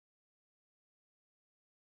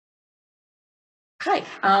Hi,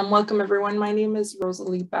 welcome everyone. My name is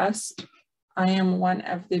Rosalie Best. I am one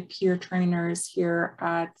of the peer trainers here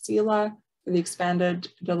at CELA for the Expanded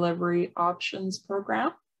Delivery Options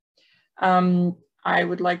Program. I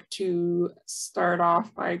would like to start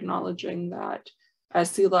off by acknowledging that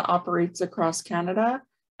CELA operates across Canada,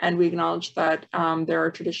 and we acknowledge that there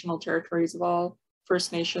are traditional territories of all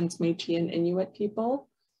First Nations, Métis, and Inuit people.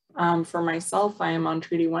 For myself, I am on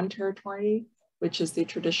Treaty 1 territory, which is the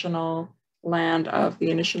traditional land of the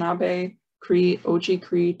Anishinaabe, Cree,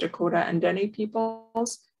 Oji-Cree, Dakota, and Dene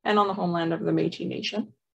peoples, and on the homeland of the Métis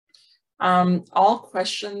Nation. All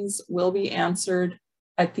questions will be answered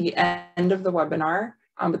at the end of the webinar,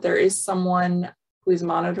 but there is someone who is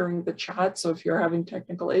monitoring the chat. So if you're having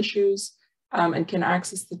technical issues and can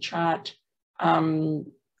access the chat,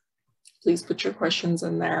 please put your questions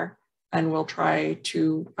in there and we'll try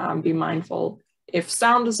to be mindful if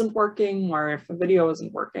sound isn't working or if the video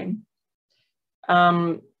isn't working.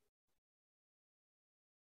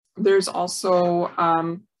 There's also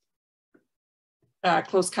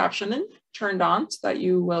closed captioning turned on so that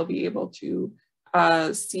you will be able to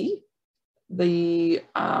see the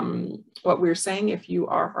what we're saying if you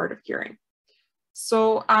are hard of hearing.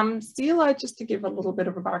 So CELA, just to give a little bit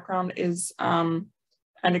of a background, is an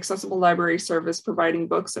accessible library service providing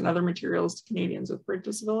books and other materials to Canadians with print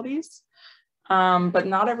disabilities. But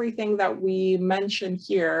not everything that we mention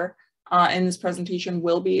here in this presentation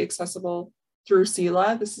will be accessible through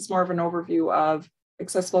CELA. This is more of an overview of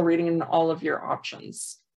accessible reading and all of your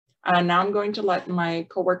options. Now I'm going to let my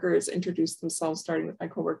coworkers introduce themselves, starting with my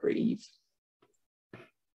coworker, Yves.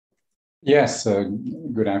 Yes,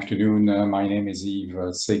 good afternoon. My name is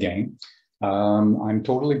Yves Séguin. I'm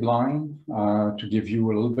totally blind. To give you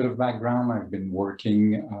a little bit of background, I've been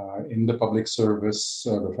working in the public service,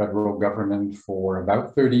 the federal government, for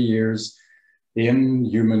about 30 years in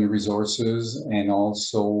human resources and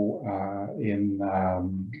also in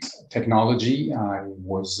technology. I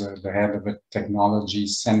was the head of a technology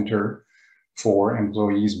center for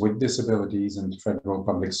employees with disabilities in federal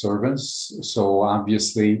public service. So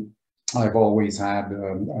obviously, I've always had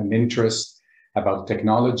an interest about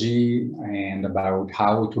technology and about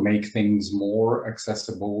how to make things more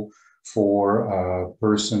accessible for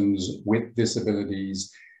persons with disabilities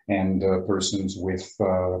and persons with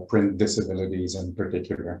print disabilities in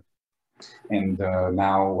particular. And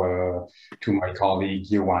now to my colleague,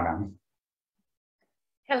 Ioana.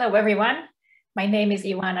 Hello, everyone. My name is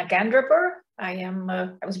Ioana Gandraber.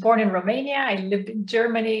 I was born in Romania. I lived in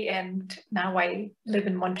Germany, and now I live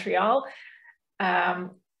in Montreal. I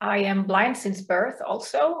am blind since birth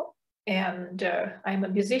also, and I'm a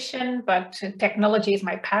musician, but technology is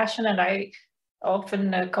my passion, and I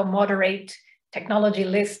often co-moderate technology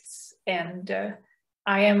lists, and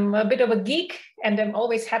I am a bit of a geek, and I'm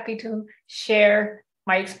always happy to share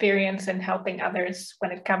my experience in helping others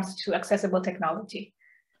when it comes to accessible technology.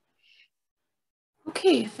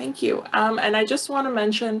 Okay, thank you. And I just want to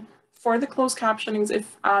mention for the closed captionings,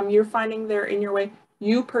 if you're finding they're in your way,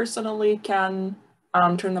 you personally can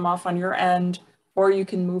turn them off on your end, or you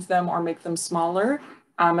can move them or make them smaller.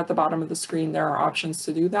 At the bottom of the screen, there are options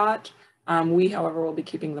to do that. We, however, will be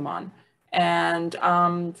keeping them on. And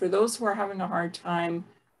for those who are having a hard time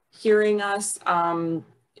hearing us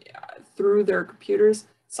through their computers,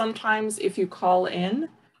 sometimes if you call in,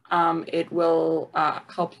 it will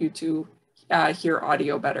help you to hear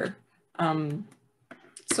audio better.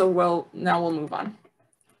 So now we'll move on.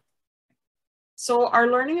 So our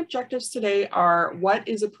learning objectives today are: what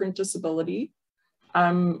is a print disability?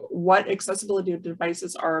 What accessibility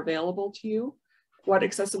devices are available to you? What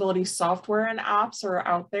accessibility software and apps are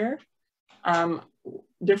out there?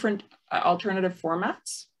 Different alternative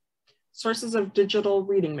formats, sources of digital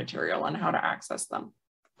reading material and how to access them.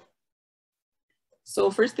 So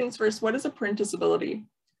first things first, what is a print disability?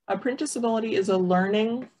 A print disability is a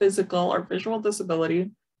learning, physical, or visual disability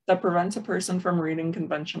that prevents a person from reading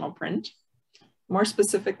conventional print. More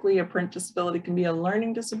specifically, a print disability can be a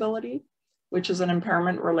learning disability, which is an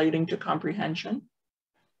impairment relating to comprehension,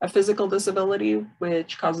 a physical disability,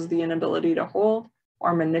 which causes the inability to hold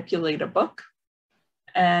or manipulate a book,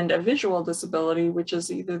 and a visual disability, which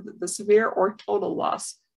is either the severe or total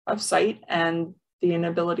loss of sight and the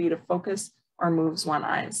inability to focus or moves one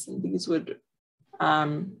eyes. And these would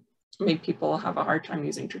make people have a hard time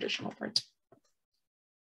using traditional print.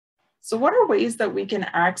 So what are ways that we can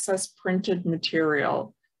access printed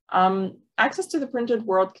material? Access to the printed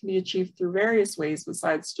world can be achieved through various ways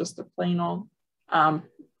besides just a plain old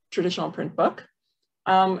traditional print book.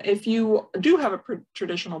 If you do have a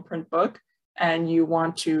traditional print book and you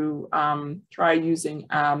want to try using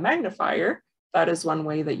a magnifier, that is one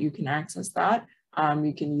way that you can access that.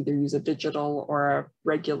 You can either use a digital or a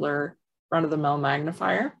regular run-of-the-mill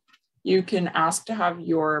magnifier. You can ask to have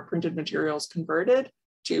your printed materials converted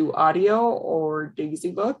to audio or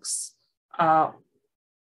DAISY books,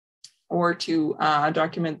 or to a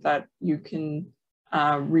document that you can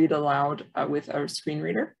read aloud with a screen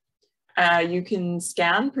reader. You can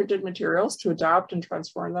scan printed materials to adapt and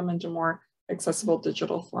transform them into more accessible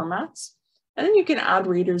digital formats. And then you can add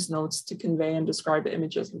reader's notes to convey and describe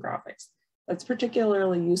images and graphics. That's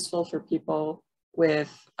particularly useful for people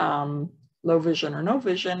with low vision or no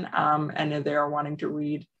vision, and they are wanting to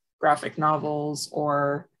read graphic novels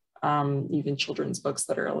or even children's books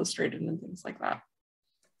that are illustrated and things like that.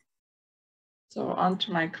 So on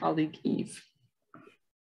to my colleague, Yves.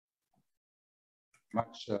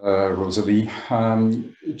 Much, Rosalie.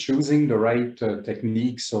 Choosing the right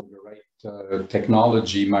techniques or the right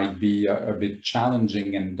technology might be a bit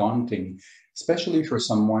challenging and daunting, especially for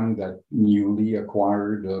someone that newly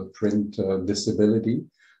acquired a print disability.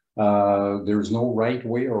 There's no right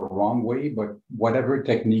way or wrong way, but whatever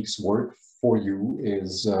techniques work for you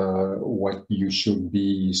is what you should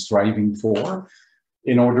be striving for.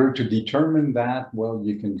 In order to determine that, well,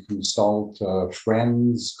 you can consult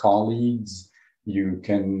friends, colleagues. You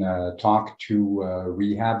can talk to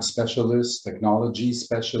rehab specialists, technology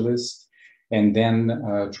specialists, and then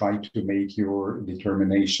try to make your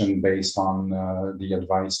determination based on the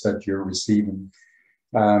advice that you're receiving.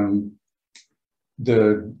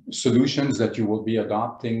 The solutions that you will be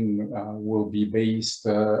adopting will be based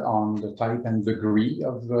on the type and degree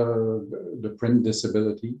of the print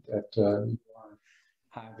disability that you are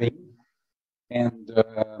having, and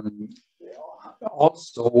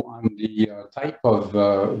also on the type of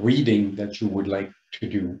reading that you would like to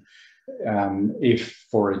do. If,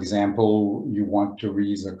 for example, you want to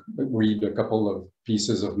read a couple of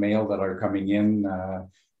pieces of mail that are coming in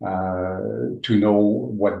to know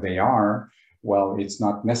what they are, well, it's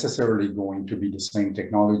not necessarily going to be the same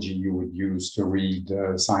technology you would use to read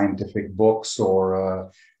scientific books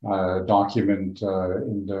or document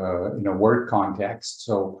in a Word context.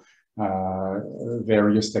 So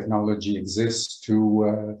various technology exists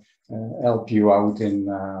to help you out in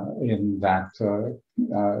that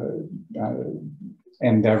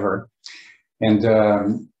endeavor.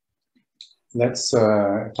 And let's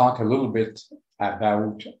talk a little bit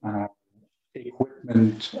about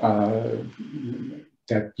equipment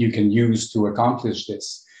that you can use to accomplish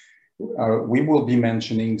this. We will be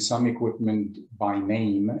mentioning some equipment by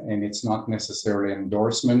name, and it's not necessarily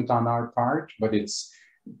endorsement on our part, but it's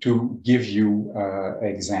to give you an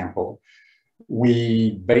example.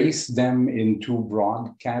 We base them in two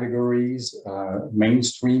broad categories,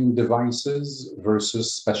 mainstream devices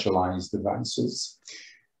versus specialized devices.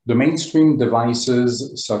 The mainstream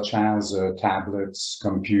devices, such as tablets,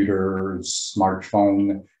 computers,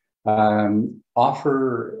 smartphone,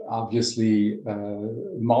 offer obviously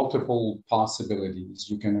multiple possibilities.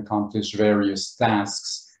 You can accomplish various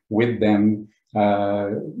tasks with them,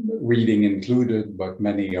 reading included, but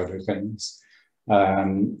many other things.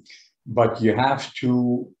 But you have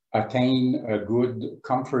to attain a good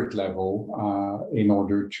comfort level in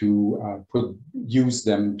order to use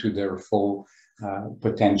them to their full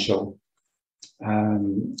potential.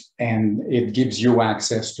 And it gives you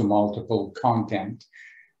access to multiple content,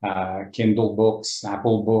 Kindle books,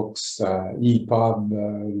 Apple books, EPUB,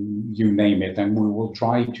 you name it. And we will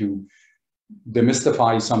try to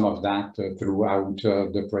demystify some of that throughout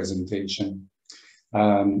the presentation.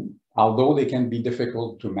 Although they can be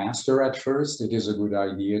difficult to master at first, it is a good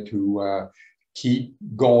idea to keep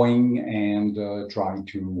going and try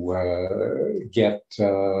to get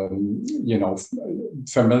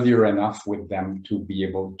familiar enough with them to be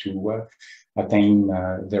able to attain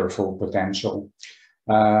their full potential.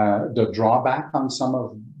 The drawback on some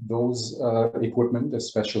of those equipment,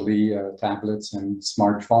 especially tablets and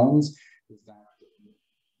smartphones, is that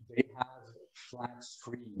they have flat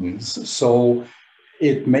screens. So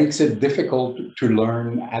it makes it difficult to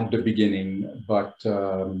learn at the beginning, but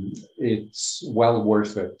it's well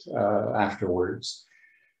worth it afterwards.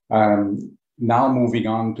 Now moving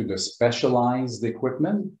on to the specialized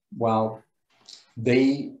equipment. Well,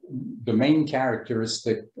 the main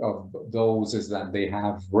characteristic of those is that they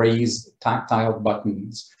have raised tactile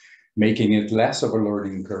buttons, making it less of a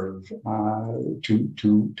learning curve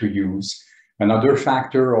to use. Another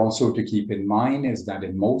factor also to keep in mind is that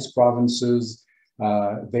in most provinces,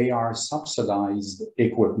 they are subsidized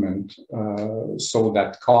equipment, so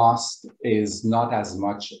that cost is not as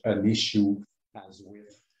much an issue as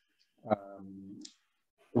with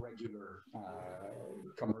regular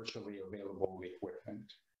commercially available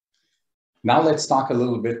equipment. Now let's talk a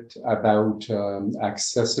little bit about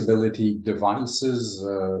accessibility devices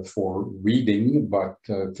for reading, but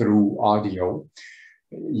through audio.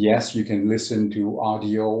 Yes, you can listen to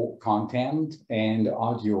audio content and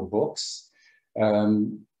audio books.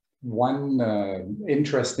 One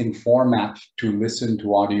interesting format to listen to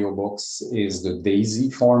audiobooks is the DAISY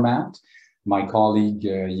format. My colleague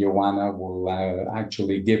Joanna will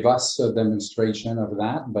actually give us a demonstration of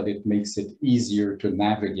that, but it makes it easier to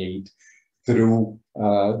navigate through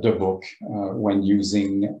the book when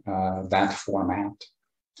using that format.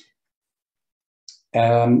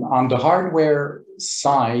 On the hardware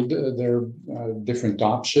side, there are different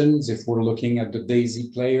options. If we're looking at the DAISY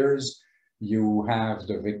players, you have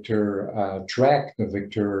the Victor Trek, the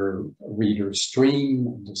Victor Reader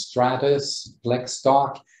Stream, the Stratus,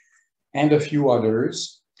 Plextalk, and a few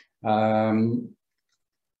others. And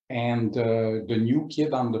the new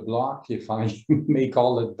kid on the block, if I may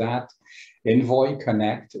call it that, Envoy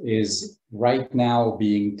Connect, is right now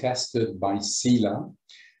being tested by CELA.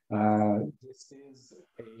 This is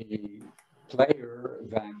a player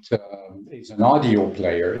that is an audio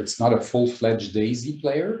player. It's not a full-fledged DAISY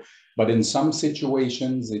player, but in some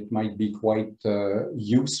situations it might be quite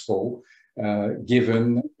useful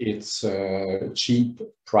given its cheap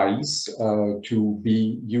price to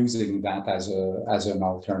be using that as an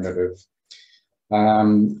alternative.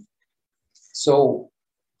 Now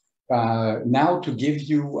to give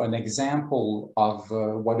you an example of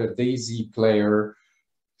what a DAISY player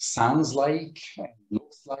sounds like and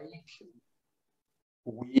looks like,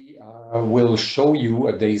 we will show you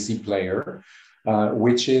a DAISY player,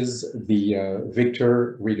 which is the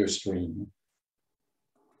Victor Reader Stream.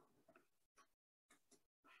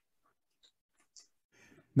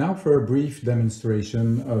 Now for a brief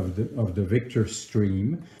demonstration of the Victor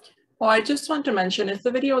Stream. Well, I just want to mention, if the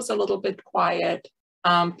video is a little bit quiet,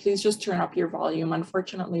 please just turn up your volume.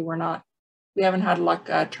 Unfortunately, we haven't had luck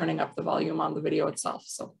turning up the volume on the video itself.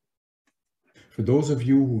 So, for those of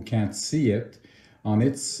you who can't see it, on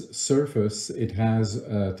its surface, it has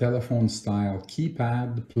a telephone-style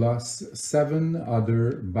keypad plus 7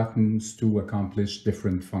 other buttons to accomplish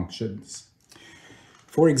different functions.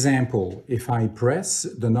 For example, if I press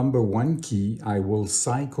the number 1 key, I will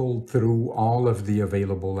cycle through all of the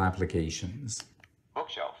available applications.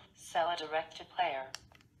 Bookshelf. Sell a direct-to-player.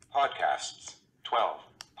 Podcasts. 12.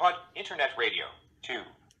 Internet radio. 2.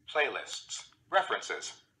 Playlists.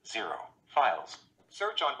 References. 0. Files.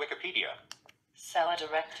 Search on Wikipedia. Sell a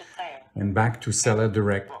direct-to-player. And back to Sell a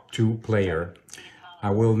direct-to-player. I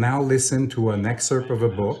will now listen to an excerpt of a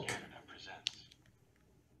book.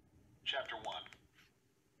 Chapter 1.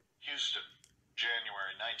 Houston,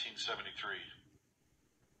 January 1973.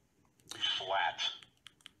 Flat.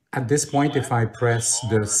 At this point, if I press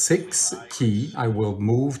the 6 key, I will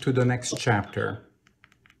move to the next chapter.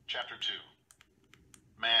 Chapter 2.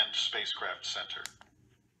 Manned Spacecraft Center.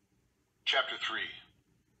 Chapter 3.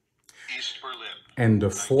 East Berlin. And the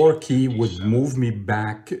 4 key would move me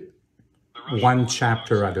back 1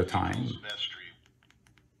 chapter at a time.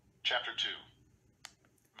 Chapter 2.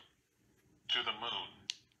 To the moon.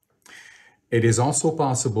 It is also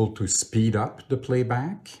possible to speed up the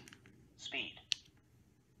playback. Speed.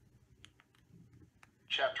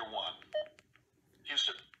 Chapter 1.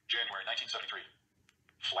 Houston, January 1973.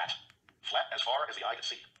 Flat. Flat as far as the eye could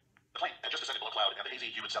see. The plane had just descended below cloud, and the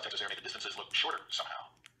hazy, humid South Texas air made the distances look shorter somehow.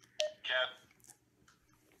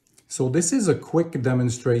 So this is a quick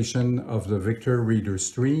demonstration of the Victor Reader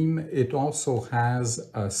Stream. It also has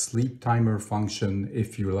a sleep timer function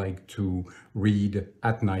if you like to read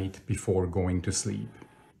at night before going to sleep.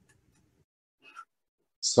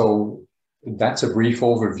 So that's a brief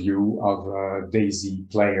overview of DAISY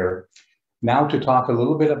Player. Now to talk a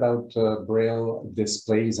little bit about Braille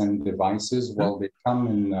displays and devices. Well, they come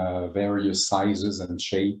in various sizes and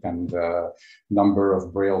shape and number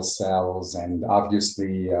of Braille cells, and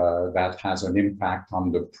obviously that has an impact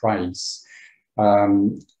on the price.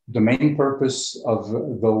 The main purpose of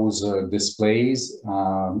those displays,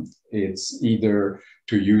 it's either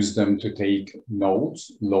to use them to take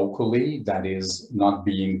notes locally, that is not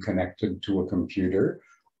being connected to a computer,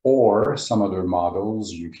 or some other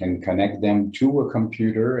models, you can connect them to a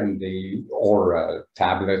computer and or a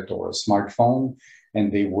tablet or a smartphone,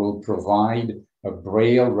 and they will provide a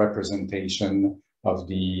Braille representation of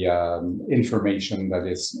the information that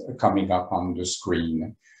is coming up on the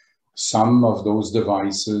screen. Some of those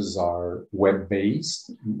devices are web-based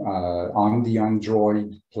on the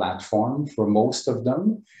Android platform for most of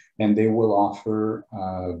them, and they will offer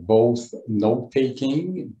both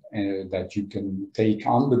note-taking that you can take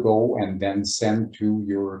on the go and then send to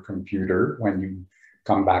your computer when you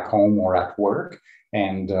come back home or at work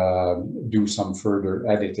and do some further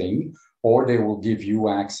editing, or they will give you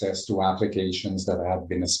access to applications that have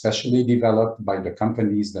been especially developed by the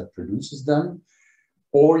companies that produces them,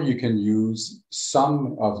 or you can use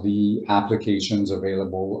some of the applications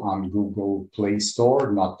available on Google Play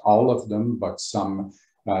Store, not all of them, but some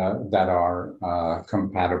that are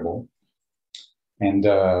compatible. And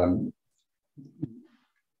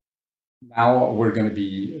now we're going to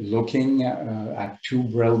be looking at two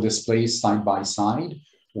Braille displays side by side.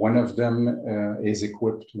 One of them is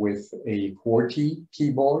equipped with a QWERTY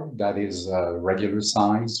keyboard that is a regular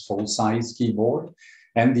size, full size keyboard.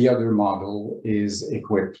 And the other model is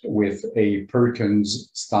equipped with a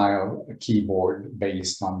Perkins style keyboard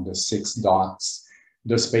based on the 6 dots,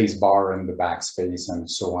 the space bar and the backspace, and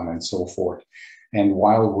so on and so forth. And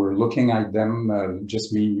while we're looking at them,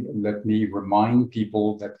 let me remind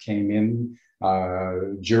people that came in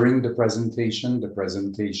during the presentation. The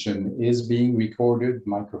presentation is being recorded,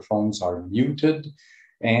 microphones are muted,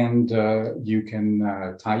 and you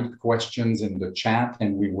can type questions in the chat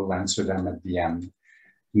and we will answer them at the end.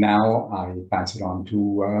 Now I pass it on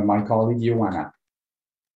to my colleague, Joanna.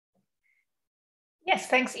 Yes,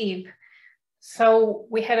 thanks, Yves. So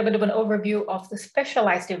we had a bit of an overview of the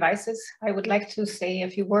specialized devices. I would like to say a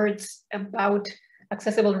few words about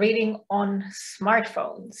accessible reading on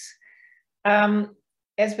smartphones.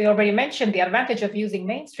 As we already mentioned, the advantage of using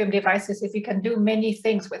mainstream devices is you can do many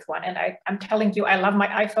things with one. And I'm telling you, I love my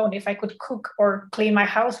iPhone. If I could cook or clean my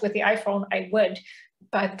house with the iPhone, I would.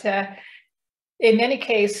 But in any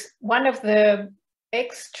case, one of the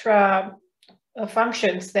extra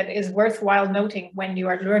functions that is worthwhile noting when you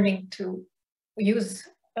are learning to use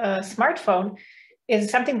a smartphone is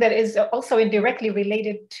something that is also indirectly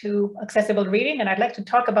related to accessible reading. And I'd like to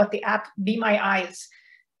talk about the app Be My Eyes.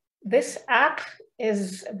 This app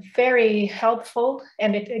is very helpful,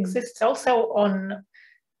 and it exists also on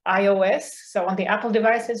iOS, so on the Apple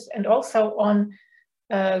devices, and also on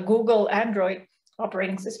Google Android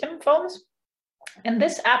operating system phones. And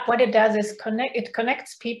this app, what it does is it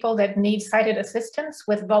connects people that need sighted assistance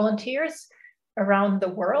with volunteers around the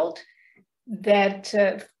world.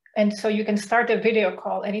 And so you can start a video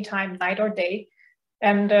call anytime, night or day.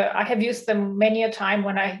 And I have used them many a time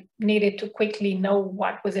when I needed to quickly know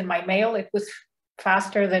what was in my mail. It was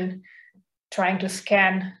faster than trying to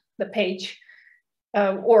scan the page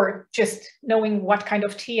or just knowing what kind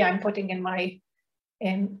of tea I'm putting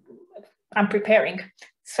I'm preparing.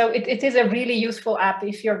 So it is a really useful app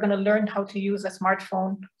if you're going to learn how to use a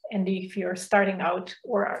smartphone and if you're starting out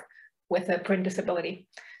or with a print disability.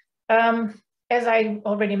 As I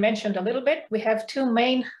already mentioned a little bit, we have two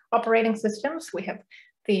main operating systems. We have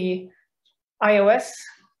the iOS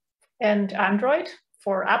and Android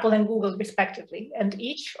for Apple and Google respectively, and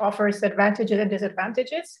each offers advantages and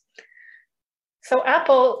disadvantages. So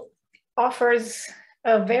Apple offers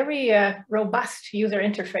a very robust user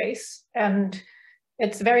interface, and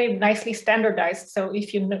it's very nicely standardized. So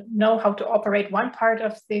if you know how to operate one part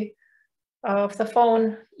of the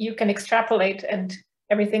phone, you can extrapolate and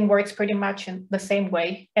everything works pretty much in the same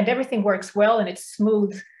way, and everything works well, and it's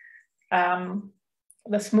smooth,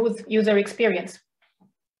 the smooth user experience.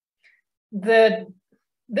 The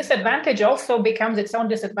disadvantage also becomes its own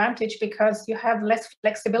disadvantage because you have less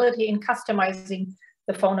flexibility in customizing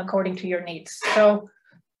the phone according to your needs. So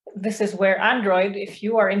this is where Android, if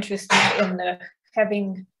you are interested in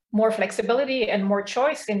having more flexibility and more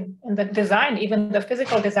choice in the design, even the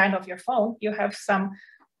physical design of your phone, you have some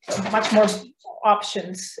much more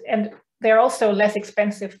options, and they're also less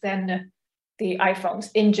expensive than the iPhones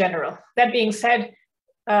in general. That being said,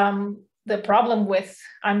 the problem with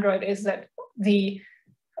Android is that the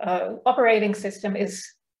operating system is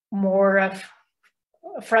more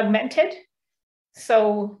fragmented.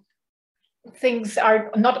 So things are,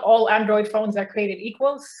 not all Android phones are created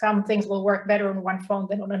equal. Some things will work better on one phone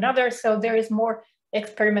than on another. So there is more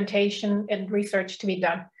experimentation and research to be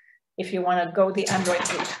done if you want to go the Android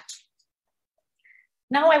route.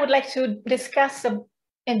 Now I would like to discuss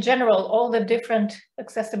in general all the different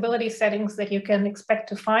accessibility settings that you can expect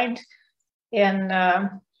to find in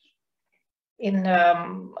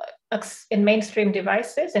mainstream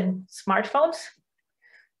devices and smartphones.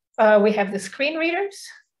 We have the screen readers,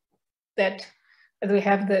 that we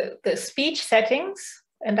have the speech settings,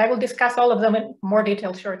 and I will discuss all of them in more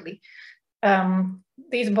detail shortly.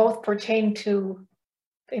 These both pertain to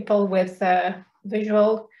people with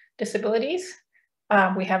visual disabilities.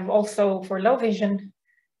 We have also for low vision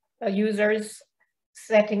users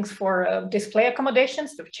settings for display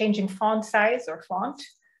accommodations, so changing font size or font.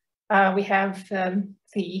 We have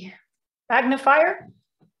the magnifier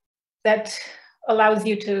that allows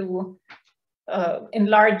you to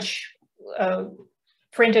enlarge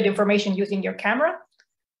printed information using your camera.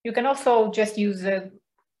 You can also just use an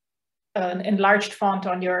enlarged font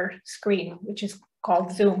on your screen, which is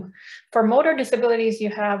called Zoom. For motor disabilities, you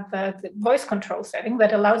have the voice control setting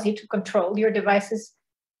that allows you to control your devices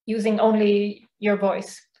using only your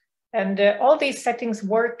voice. And all these settings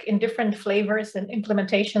work in different flavors and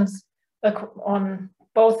implementations on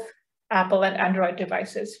both Apple and Android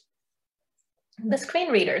devices. The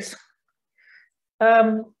screen readers.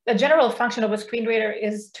 The general function of a screen reader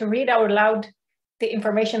is to read out loud the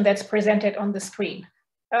information that's presented on the screen.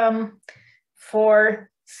 For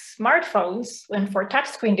smartphones and for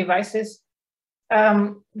touchscreen devices,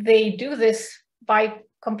 they do this by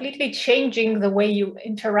completely changing the way you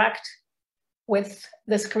interact with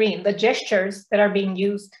the screen. The gestures that are being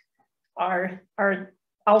used are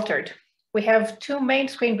altered. We have two main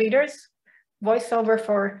screen readers, VoiceOver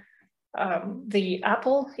for the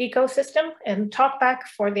Apple ecosystem and TalkBack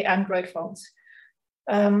for the Android phones.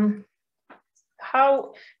 The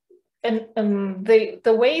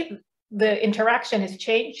way the interaction is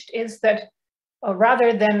changed is that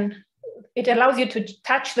rather than, it allows you to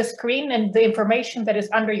touch the screen and the information that is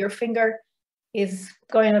under your finger is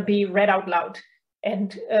going to be read out loud.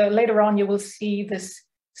 And later on, you will see this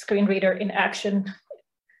screen reader in action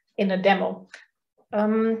in a demo.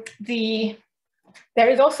 There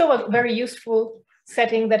is also a very useful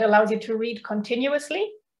setting that allows you to read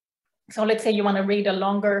continuously. So let's say you want to read a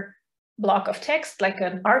longer block of text, like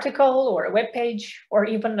an article or a web page, or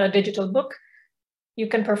even a digital book. You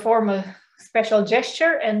can perform a special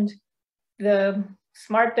gesture and the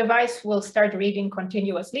smart device will start reading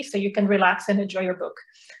continuously, so you can relax and enjoy your book.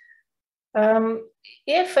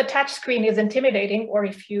 If a touch screen is intimidating, or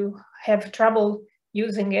if you have trouble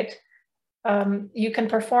using it, you can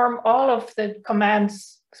perform all of the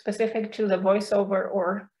commands specific to the VoiceOver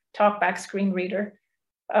or TalkBack screen reader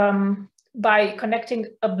by connecting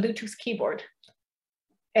a Bluetooth keyboard.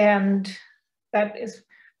 And that is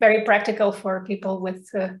very practical for people with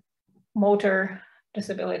motor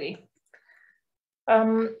disability.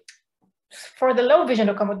 For the low vision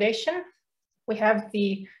accommodation, we have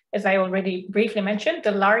the, as I already briefly mentioned,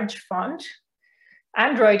 the large font.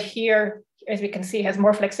 Android here, as we can see, has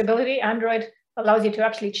more flexibility. Android allows you to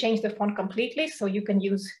actually change the font completely, so you can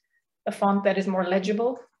use a font that is more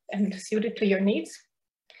legible and suited to your needs.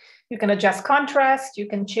 You can adjust contrast, you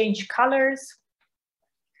can change colors.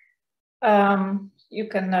 You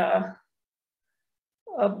can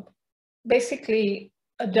basically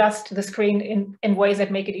adjust the screen in ways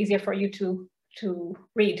that make it easier for you to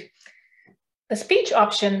read. The speech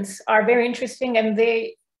options are very interesting, and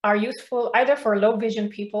they are useful either for low vision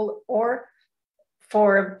people or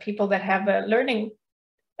for people that have a learning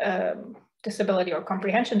disability or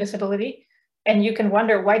comprehension disability. And you can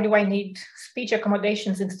wonder, why do I need speech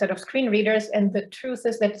accommodations instead of screen readers? And the truth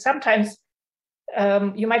is that sometimes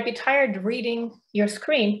you might be tired reading your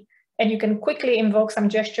screen, and you can quickly invoke some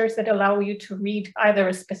gestures that allow you to read either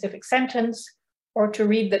a specific sentence or to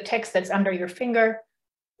read the text that's under your finger,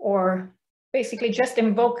 or basically just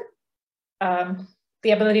invoke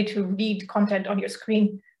the ability to read content on your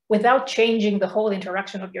screen without changing the whole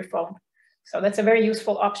interaction of your phone. So that's a very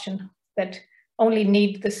useful option that only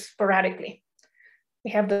need this sporadically. We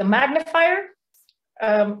have the magnifier,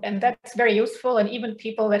 and that's very useful. And even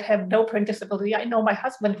people that have no print disability, I know my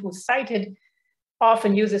husband, who's sighted,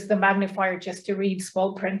 often uses the magnifier just to read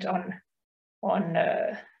small print on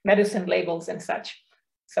medicine labels and such.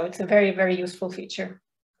 So it's a very, very useful feature.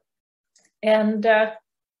 And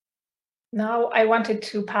now I wanted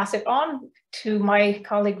to pass it on to my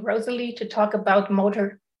colleague Rosalie to talk about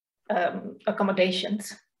motor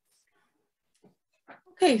accommodations.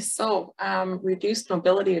 Okay, so reduced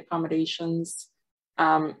mobility accommodations.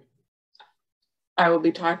 I will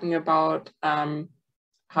be talking about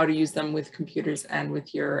how to use them with computers and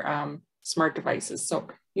with your smart devices. So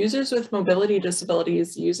users with mobility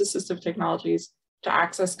disabilities use assistive technologies to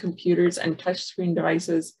access computers and touchscreen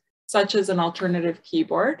devices, such as an alternative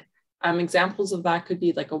keyboard. Examples of that could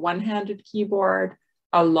be like a one-handed keyboard,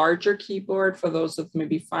 a larger keyboard for those with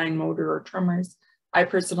maybe fine motor or tremors. I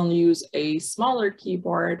personally use a smaller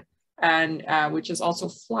keyboard, and which is also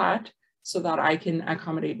flat, so that I can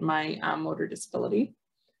accommodate my motor disability.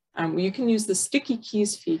 You can use the sticky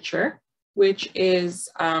keys feature, which is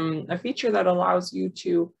a feature that allows you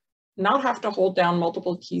to not have to hold down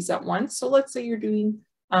multiple keys at once. So let's say you're doing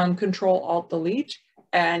Control-Alt-Delete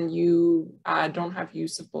and you don't have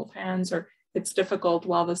use of both hands, or it's difficult.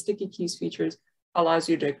 While the sticky keys features allows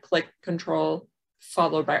you to click Control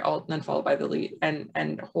followed by Alt and then followed by Delete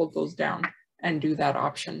and hold those down and do that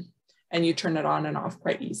option. and you turn it on and off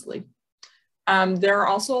quite easily. There are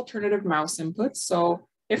also alternative mouse inputs. So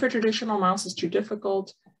if a traditional mouse is too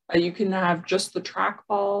difficult, you can have just the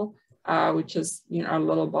trackball, which is a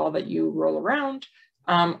little ball that you roll around,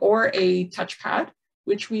 or a touchpad,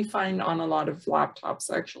 which we find on a lot of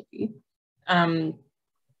laptops actually.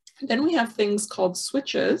 Then we have things called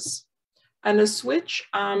switches, and a switch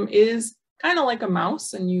is kind of like a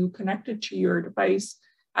mouse, and you connect it to your device,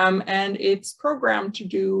 and it's programmed to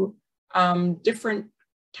do different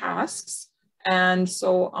tasks. And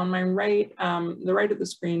so on my right, the right of the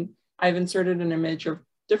screen, I've inserted an image of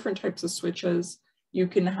different types of switches. You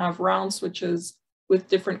can have round switches with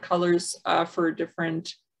different colors for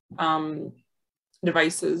different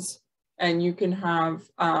devices. And you can have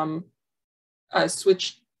a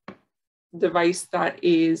switch device that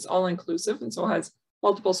is all inclusive and so has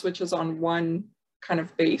multiple switches on one kind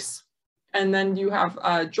of base. And then you have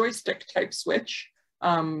a joystick type switch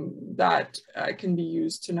that can be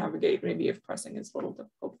used to navigate, maybe if pressing is a little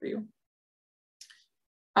difficult for you.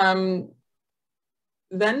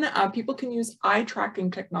 Then people can use eye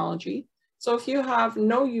tracking technology. So if you have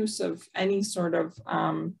no use of any sort of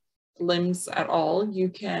limbs at all, you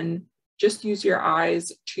can just use your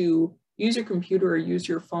eyes to use your computer or use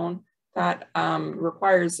your phone. That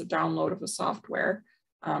requires a download of a software.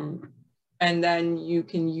 And then you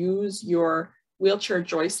can use your wheelchair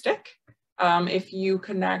joystick. If you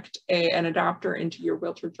connect an adapter into your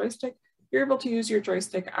wheelchair joystick, you're able to use your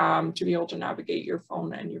joystick to be able to navigate your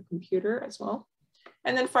phone and your computer as well.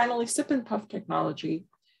 And then finally, sip and puff technology.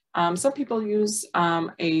 Some people use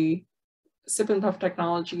a sip and puff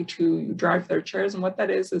technology to drive their chairs. And what that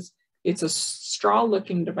is it's a straw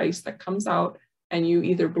looking device that comes out and you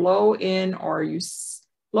either blow in or you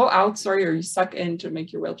blow out, or you suck in to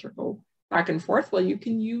make your wheelchair go back and forth. Well, you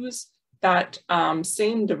can use that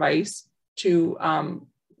same device to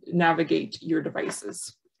navigate your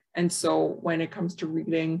devices. And so when it comes to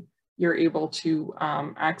reading, you're able to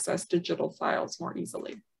access digital files more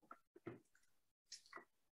easily.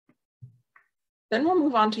 Then we'll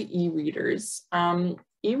move on to e-readers.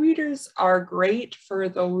 E-readers are great for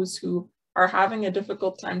those who are having a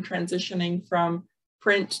difficult time transitioning from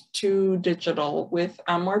print to digital with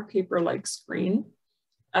a more paper-like screen.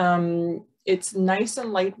 It's nice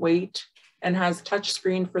and lightweight and has touch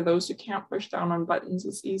screen for those who can't push down on buttons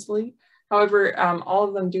as easily. However, all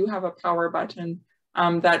of them do have a power button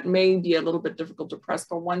that may be a little bit difficult to press,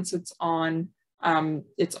 but once it's on,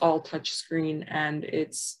 it's all touch screen and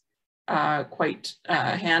it's quite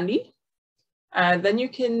handy. Then you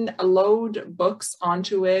can load books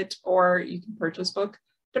onto it, or you can purchase book.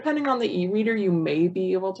 Depending on the e-reader, you may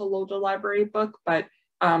be able to load a library book, but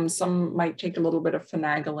some might take a little bit of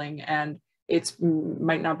finagling and it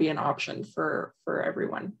might not be an option for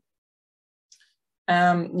everyone.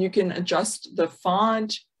 You can adjust the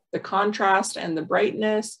font, the contrast, and the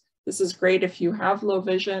brightness. This is great if you have low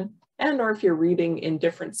vision and or if you're reading in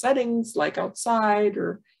different settings, like outside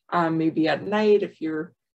or maybe at night. If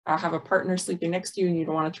you're have a partner sleeping next to you and you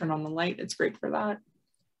don't want to turn on the light, it's great for that.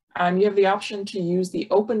 You have the option to use the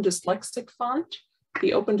Open Dyslexic font.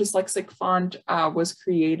 The Open Dyslexic font was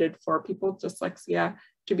created for people with dyslexia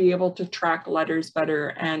to be able to track letters better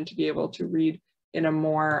and to be able to read in a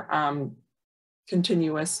more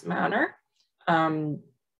continuous manner.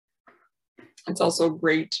 It's also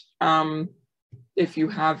great if you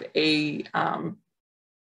have a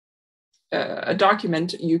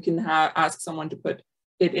document, you can ask someone to put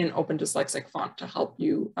it in Open Dyslexic font to help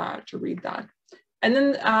you to read that. And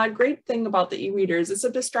then a great thing about the e-readers, it's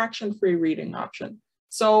a distraction-free reading option.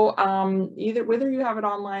 So either whether you have it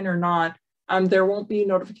online or not, there won't be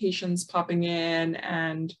notifications popping in,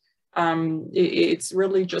 and it's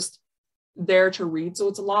really just there to read. So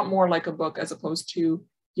it's a lot more like a book as opposed to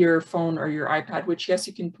your phone or your iPad, which yes,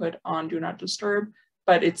 you can put on Do Not Disturb,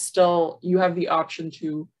 but it's still, you have the option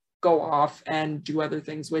to go off and do other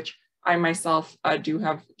things, which I myself do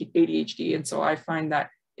have ADHD. And so I find that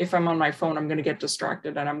if I'm on my phone, I'm going to get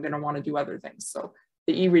distracted and I'm going to want to do other things. So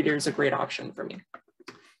the e-reader is a great option for me.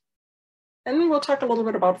 And then we'll talk a little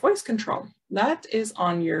bit about voice control. That is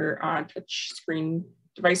on your touch screen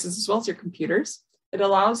devices as well as your computers. It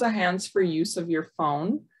allows a hands-free use of your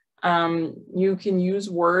phone. You can use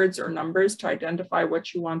words or numbers to identify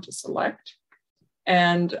what you want to select.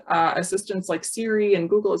 And assistants like Siri and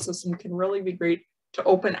Google Assistant can really be great to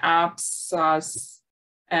open apps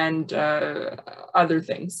and other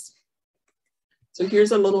things. So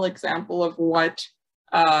here's a little example of what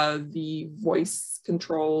the voice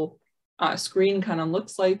control screen kind of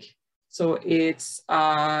looks like. So it's,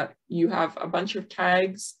 you have a bunch of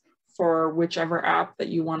tags for whichever app that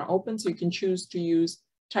you want to open. So you can choose to use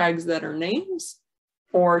tags that are names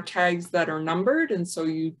or tags that are numbered. And so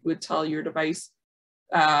you would tell your device,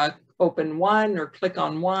 open 1 or click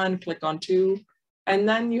on 1, click on 2. And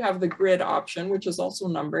then you have the grid option, which is also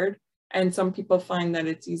numbered. And some people find that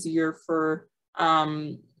it's easier for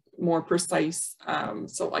more precise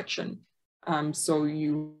selection. So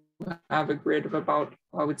you have a grid of about,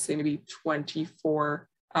 I would say maybe 24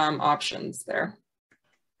 options there.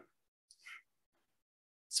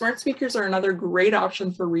 Smart speakers are another great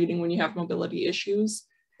option for reading when you have mobility issues.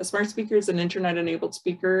 A smart speaker is an internet-enabled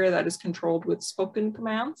speaker that is controlled with spoken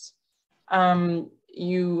commands.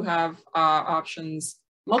 You have options,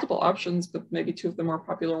 multiple options, but maybe 2 of the more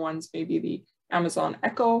popular ones, maybe the Amazon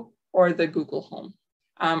Echo or the Google Home.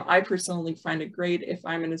 I personally find it great if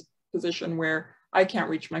I'm in a position where I can't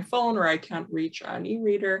reach my phone or I can't reach an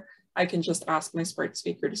e-reader. I can just ask my smart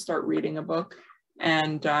speaker to start reading a book,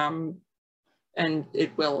 and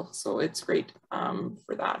it will. So it's great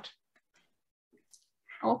for that.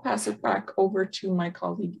 I'll pass it back over to my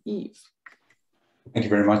colleague Eve. Thank you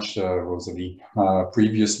very much, Rosalie.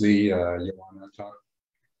 Previously, Joanna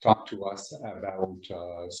talked to us about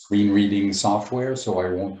screen reading software, so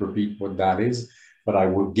I won't repeat what that is, but I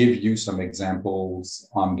will give you some examples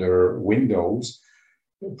under Windows.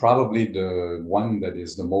 Probably the one that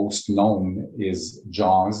is the most known is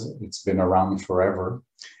JAWS. It's been around forever,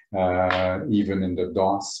 even in the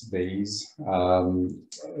DOS days.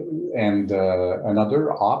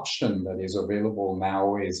 Another option that is available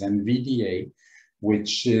now is NVDA,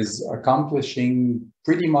 which is accomplishing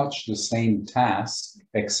pretty much the same task,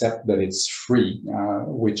 except that it's free,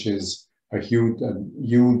 which is a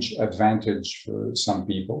huge advantage for some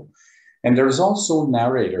people. And there's also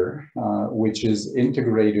Narrator, which is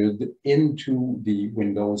integrated into the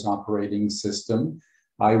Windows operating system.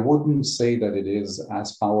 I wouldn't say that it is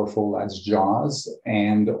as powerful as JAWS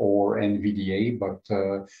and or NVDA, but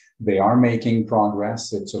they are making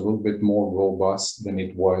progress. It's a little bit more robust than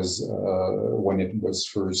it was when it was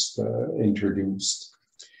first introduced.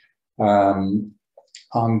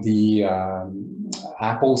 On the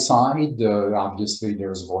Apple side, obviously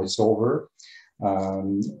there's VoiceOver,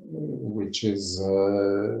 which is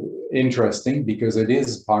interesting because it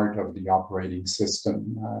is part of the operating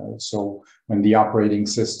system. So when the operating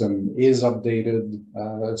system is updated,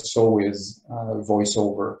 so is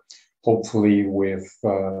VoiceOver, hopefully with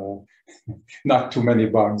not too many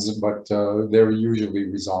bugs, but they're usually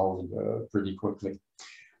resolved pretty quickly.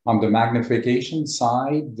 On the magnification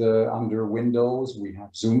side, under Windows, we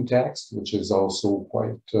have ZoomText, which is also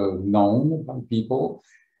quite known by people.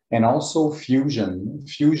 And also Fusion,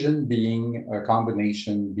 Fusion being a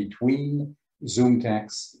combination between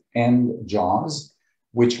ZoomText and JAWS,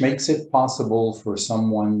 which makes it possible for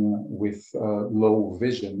someone with low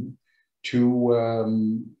vision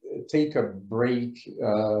to take a break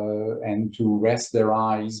and to rest their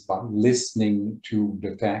eyes by listening to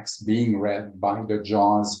the text being read by the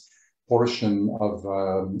JAWS portion of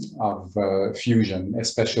Fusion,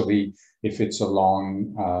 especially if it's a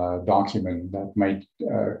long document. That might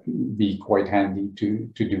be quite handy to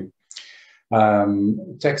do.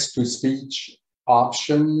 Text-to-speech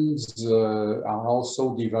options are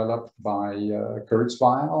also developed by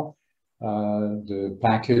Kurzweil. The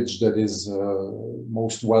package that is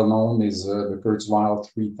most well known is the Kurzweil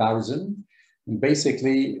 3000. And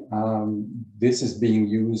basically, this is being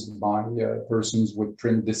used by persons with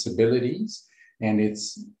print disabilities, and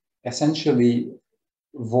it's essentially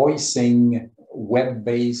voicing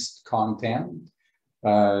web-based content,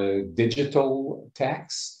 digital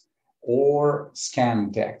text, or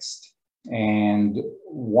scan text. And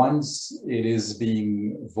once it is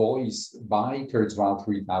being voiced by Kurzweil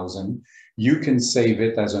 3000, you can save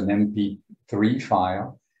it as an MP3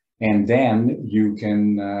 file, and then you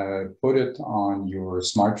can put it on your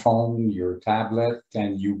smartphone, your tablet,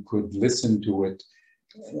 and you could listen to it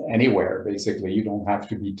anywhere, basically. You don't have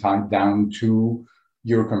to be tied down to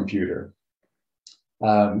your computer.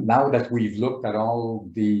 Now that we've looked at all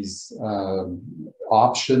these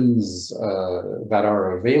options that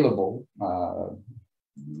are available,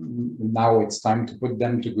 now it's time to put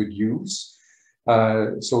them to good use.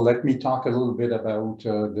 So let me talk a little bit about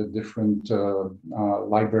the different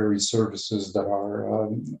library services that are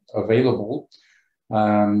available.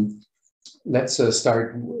 Let's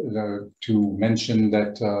start to mention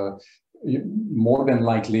that more than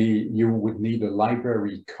likely you would need a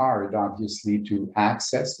library card, obviously, to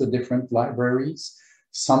access the different libraries.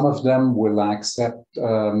 Some of them will accept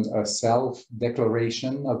a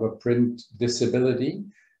self-declaration of a print disability.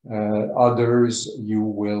 Others you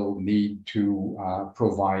will need to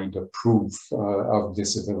provide a proof of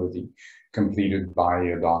disability. completed by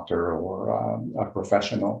a doctor or a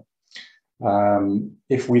professional.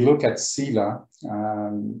 If we look at CELA,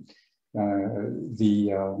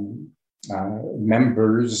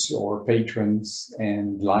 members or patrons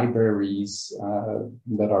and libraries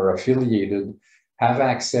that are affiliated have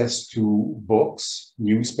access to books,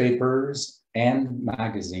 newspapers, and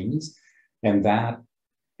magazines, and that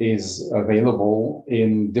is available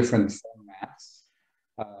in different formats: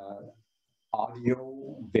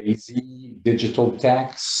 audio, DAISY, digital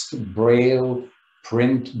text, Braille,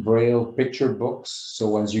 print, Braille, picture books.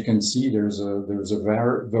 So as you can see, there's a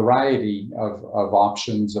variety of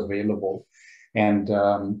options available. And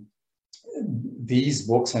these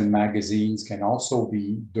books and magazines can also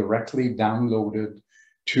be directly downloaded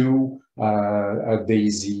to a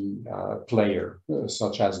DAISY player,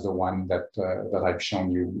 such as the one that I've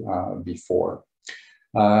shown you before.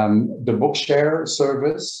 The Bookshare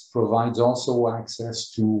service provides also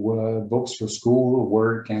access to books for school,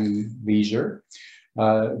 work, and leisure.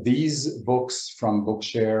 These books from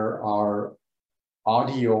Bookshare are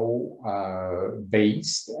audio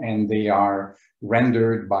based, and they are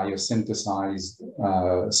rendered by a synthesized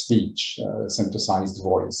speech, synthesized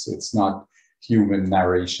voice. It's not human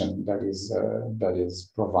narration that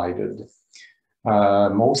is provided.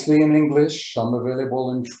 Mostly in English, some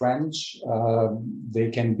available in French. They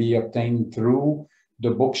can be obtained through the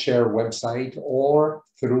Bookshare website or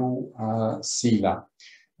through CELA.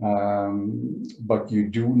 But you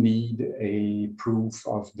do need a proof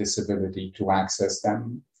of disability to access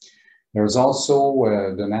them. There's also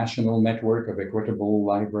the National Network of Equitable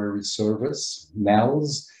Library Service,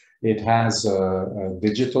 NELS. It has a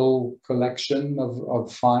digital collection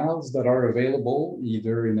of files that are available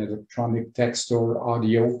either in electronic text or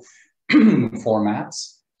audio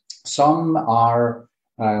formats. Some are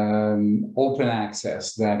open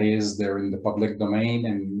access, that is, they're in the public domain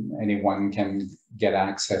and anyone can get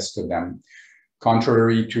access to them.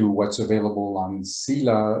 Contrary to what's available on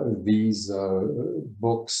CELA, these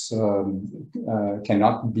books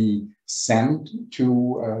cannot be sent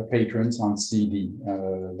to patrons on CD.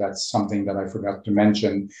 That's something that I forgot to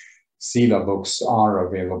mention. CELA books are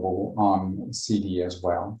available on CD as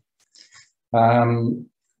well.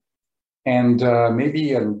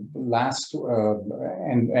 Maybe a last,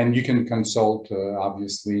 and you can consult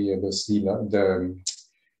obviously the CELA, the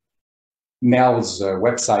NELS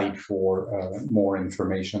website for more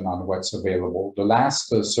information on what's available. The last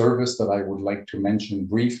service that I would like to mention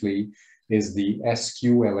briefly is the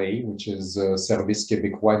SQLA, which is Service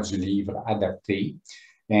Québécois du Livre Adapté.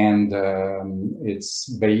 And it's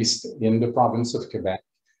based in the province of Quebec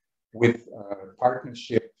with a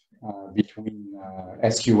partnership between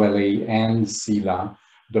SQLA and CELA.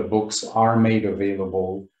 The books are made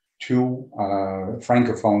available to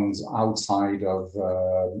francophones outside of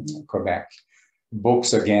Quebec.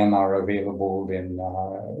 Books, again, are available in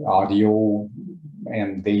audio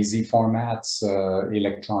and DAISY formats,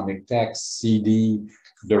 electronic text, CD,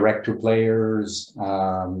 direct-to-players.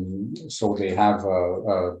 So they have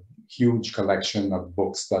a huge collection of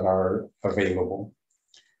books that are available.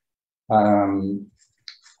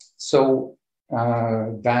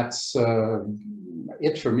 That's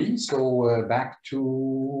it for me. So back to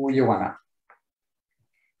Ioana.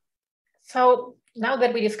 So now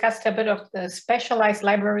that we discussed a bit of the specialized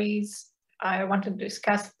libraries, I want to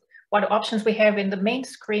discuss what options we have in the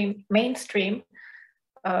mainstream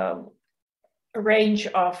range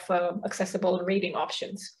of accessible reading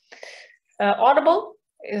options. Audible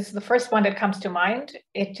is the first one that comes to mind.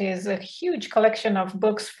 It is a huge collection of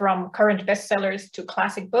books from current bestsellers to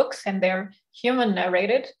classic books, and they're human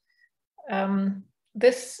narrated.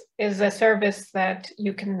 This is a service that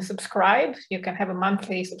you can subscribe. You can have a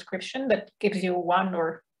monthly subscription that gives you one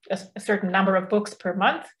or a certain number of books per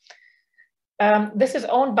month. This is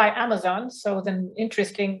owned by Amazon, so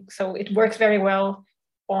it works very well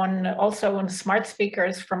also on smart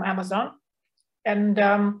speakers from Amazon. And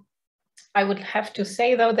I would have to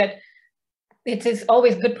say, though, that it is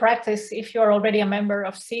always good practice if you're already a member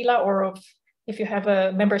of CELA or if you have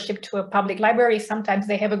a membership to a public library. Sometimes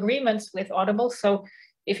they have agreements with Audible. So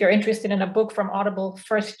if you're interested in a book from Audible,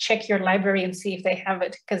 first check your library and see if they have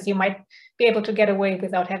it, because you might be able to get away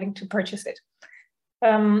without having to purchase it.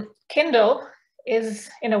 Kindle is,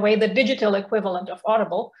 in a way, the digital equivalent of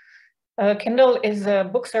Audible. Kindle is a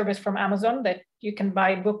book service from Amazon that you can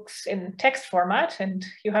buy books in text format, and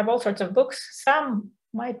you have all sorts of books. Some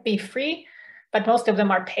might be free, but most of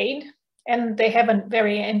them are paid. And they have a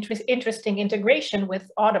very interesting integration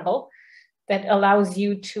with Audible that allows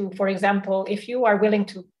you to, for example, if you are willing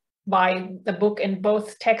to buy the book in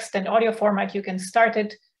both text and audio format, you can start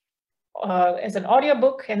it as an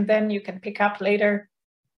audiobook, and then you can pick up later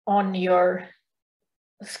on your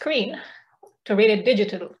screen to read it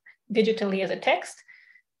digitally as a text,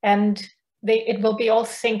 and it will be all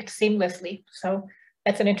synced seamlessly. So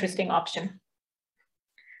that's an interesting option.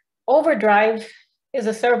 Overdrive is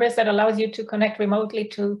a service that allows you to connect remotely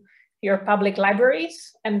to your public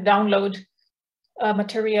libraries and download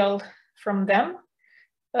material from them.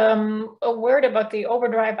 A word about the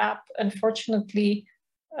Overdrive app, unfortunately,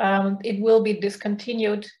 it will be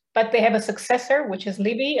discontinued, but they have a successor, which is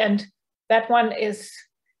Libby, and that one is,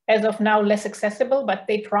 as of now, less accessible, but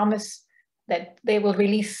they promise that they will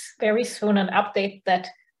release very soon an update that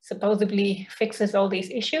supposedly fixes all these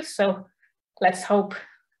issues. So let's hope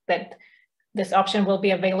that this option will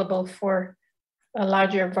be available for a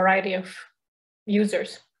larger variety of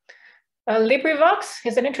users. LibriVox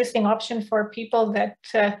is an interesting option for people that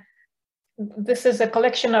this is a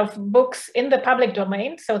collection of books in the public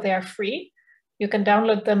domain, so they are free. You can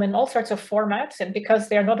download them in all sorts of formats, and because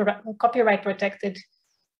they are not copyright protected,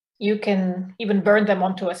 you can even burn them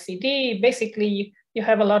onto a CD. Basically, you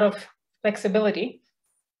have a lot of flexibility.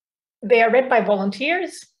 They are read by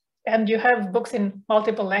volunteers, and you have books in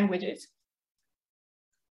multiple languages.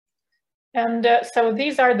 And so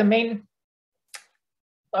these are the main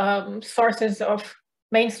sources of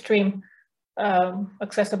mainstream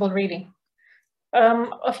accessible reading.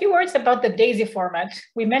 A few words about the DAISY format.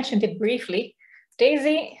 We mentioned it briefly.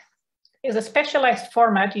 DAISY is a specialized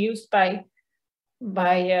format used by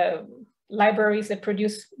libraries that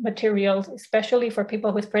produce materials, especially for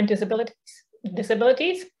people with print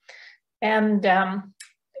disabilities. And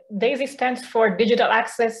DAISY stands for Digital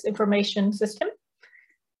Access Information System.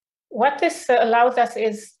 What this allows us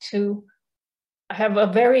is to have a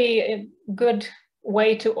very good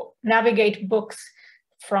way to navigate books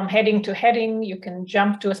from heading to heading. You can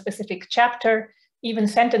jump to a specific chapter, even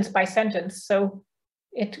sentence by sentence. So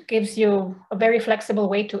it gives you a very flexible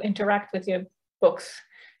way to interact with your books.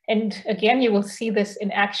 And again, you will see this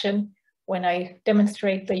in action when I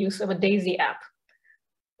demonstrate the use of a DAISY app.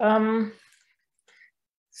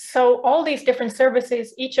 So all these different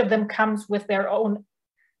services, each of them comes with their own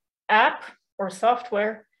app or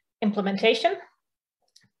software implementation.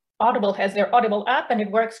 Audible has their Audible app, and it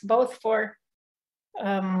works both for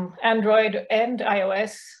Android and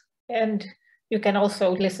iOS, and you can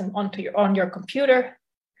also listen on your computer.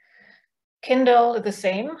 Kindle, the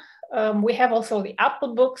same. We have also the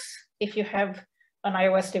Apple Books if you have an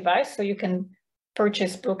iOS device, so you can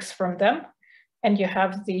purchase books from them. And you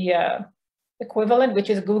have the equivalent, which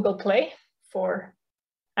is Google Play for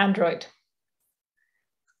Android.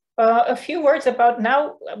 A few words about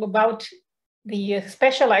the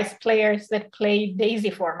specialized players that play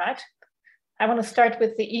DAISY format. I want to start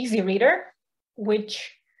with the Easy Reader,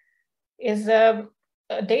 which is a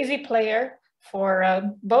DAISY player for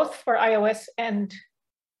both for iOS and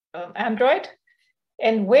Android.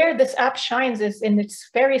 And where this app shines is in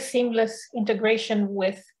its very seamless integration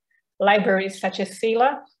with libraries such as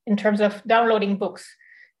CELA in terms of downloading books.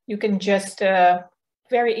 You can just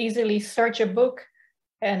very easily search a book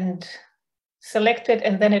and select it,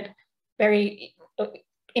 and then it very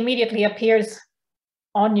immediately appears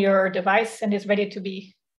on your device and is ready to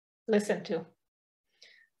be listened to.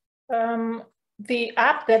 The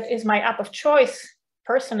app that is my app of choice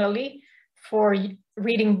personally for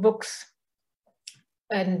reading books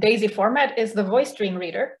in DAISY format is the VoiceStream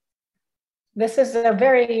Reader. This is a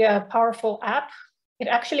very powerful app. It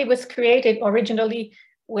actually was created originally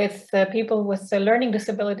with people with learning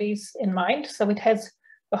disabilities in mind. So it has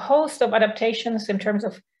a host of adaptations in terms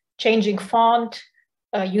of changing font,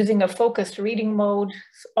 using a focused reading mode,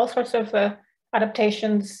 all sorts of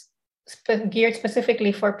adaptations geared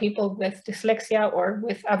specifically for people with dyslexia or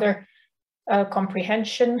with other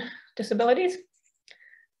comprehension disabilities.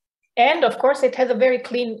 And of course, it has a very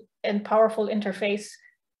clean and powerful interface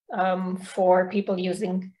for people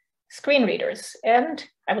using screen readers. And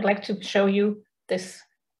I would like to show you this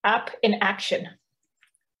app in action.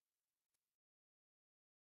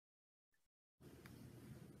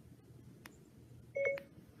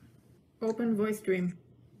 Open VoiceStream.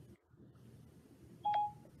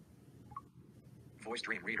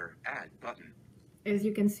 VoiceStream Reader, Add button. As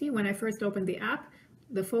you can see, when I first opened the app,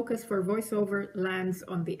 the focus for VoiceOver lands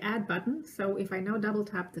on the Add button. So if I now double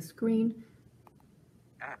tap the screen,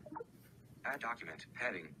 Add document,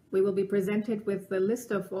 heading. We will be presented with the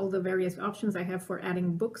list of all the various options I have for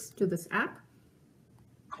adding books to this app.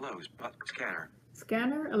 Close button, scanner.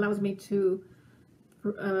 Scanner allows me to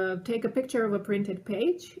take a picture of a printed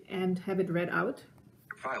page and have it read out.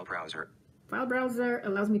 File browser. File browser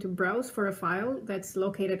allows me to browse for a file that's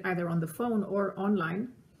located either on the phone or online.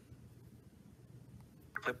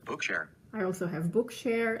 Clip Bookshare. I also have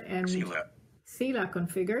Bookshare and Sela. Sela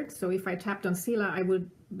configured. So if I tapped on Sela, I would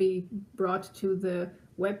be brought to the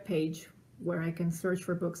web page where I can search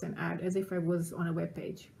for books and add as if I was on a web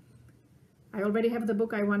page. I already have the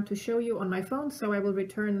book I want to show you on my phone, so I will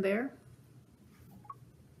return there.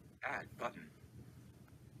 Add button.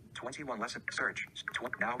 21 lesson search.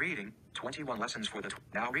 Now reading. 21 lessons for the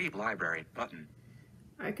now read library button.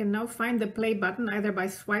 I can now find the play button either by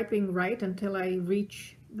swiping right until I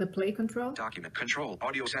reach the play control. Document control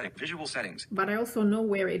audio setting visual settings. But I also know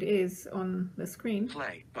where it is on the screen.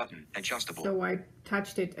 Play button adjustable. So I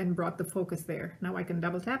touched it and brought the focus there. Now I can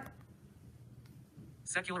double tap.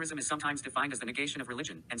 Secularism is sometimes defined as the negation of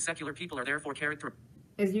religion, and secular people are therefore carried through.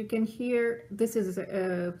 As you can hear, this is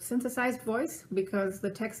a synthesized voice because the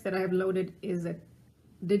text that I have loaded is a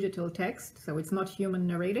digital text, so it's not human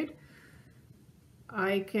narrated.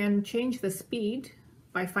 I can change the speed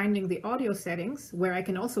by finding the audio settings, where I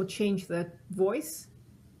can also change the voice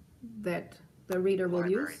that the reader will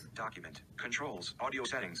Library, use. document, controls, audio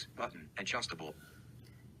settings, button, adjustable.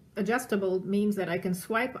 Adjustable means that I can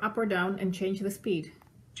swipe up or down and change the speed.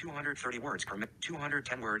 230 words per minute,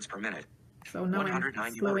 210 words per minute. So now I'm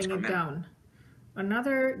 190 slowing words per it minute. down.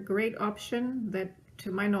 Another great option that,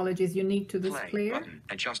 to my knowledge, is unique to this Play, player. button,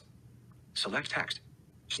 adjust. Select text.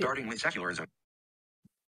 Starting with secularism.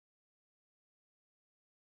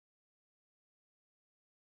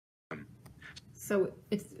 So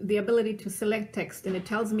it's the ability to select text, and it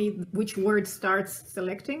tells me which word starts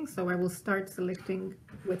selecting. So I will start selecting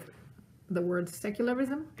with the word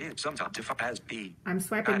secularism. It's sometimes defined as B. I'm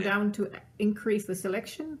swiping Added. down to increase the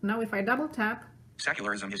selection. Now if I double tap,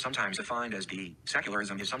 Secularism is sometimes defined as D.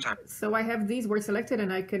 Secularism is sometimes. so I have these words selected,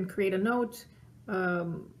 and I can create a note,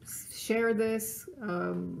 share this,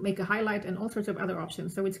 make a highlight, and all sorts of other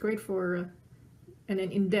options. So it's great for an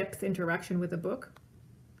in-depth interaction with a book.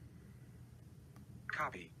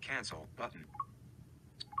 Copy, cancel, button.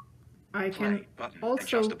 I can Play, button, also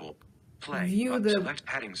adjustable. Play, view button, the- select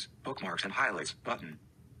headings, bookmarks, and highlights, button.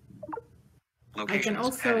 I Locations, can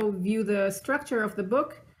also view the structure of the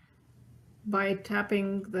book by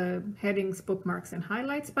tapping the headings, bookmarks, and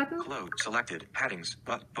highlights button. Close, selected, headings,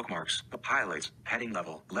 bookmarks, highlights, heading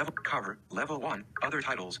level, cover, level 1, other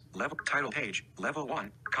titles, level, title page, level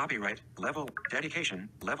 1, copyright, level, dedication,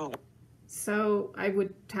 level 1. So I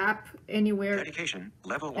would tap anywhere Dedication,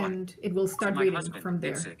 level 1. and it will To start my reading husband, from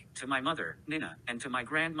there. Itzik, to my mother, Nina, and to my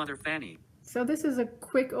grandmother, Fanny. So this is a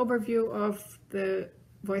quick overview of the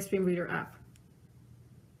VoiceStream Reader app.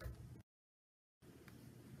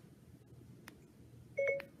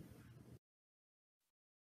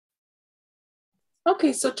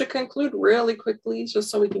 Okay, so to conclude really quickly, just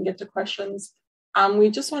so we can get to questions, we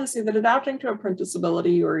just want to say that adapting to a print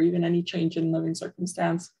disability or even any change in living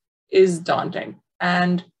circumstance is daunting.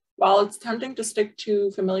 And while it's tempting to stick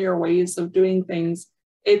to familiar ways of doing things,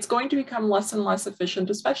 it's going to become less and less efficient,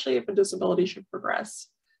 especially if a disability should progress.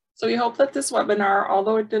 So we hope that this webinar,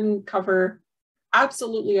 although it didn't cover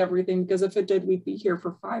absolutely everything, because if it did, we'd be here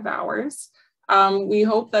for 5 hours. We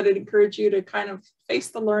hope that it encouraged you to kind of face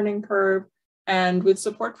the learning curve and with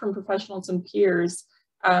support from professionals and peers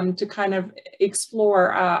to kind of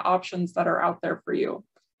explore options that are out there for you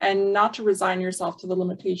and not to resign yourself to the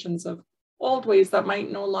limitations of old ways that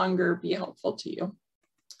might no longer be helpful to you.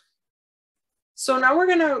 So now we're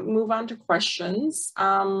going to move on to questions.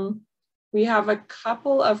 We have a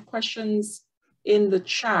couple of questions in the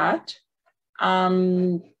chat.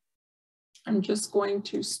 I'm just going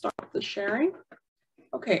to stop the sharing.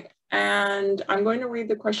 Okay, and I'm going to read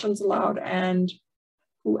the questions aloud, and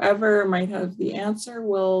whoever might have the answer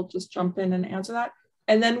will just jump in and answer that.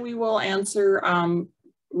 And then we will answer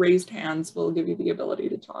raised hands. We'll give you the ability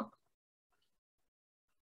to talk.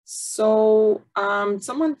 So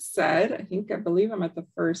someone said, I believe I'm at the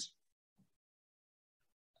first.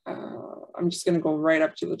 I'm just going to go right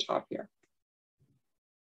up to the top here.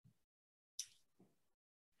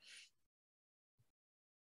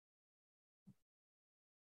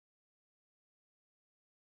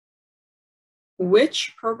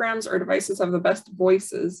 Which programs or devices have the best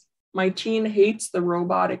voices? My teen hates the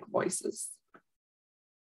robotic voices.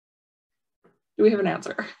 Do we have an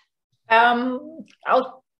answer?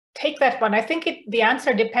 I'll take that one. I think the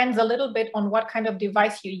answer depends a little bit on what kind of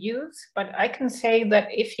device you use, but I can say that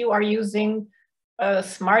if you are using a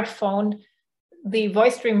smartphone, the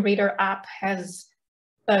VoiceStream Reader app has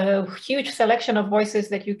a huge selection of voices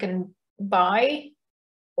that you can buy,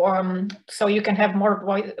 so you can have more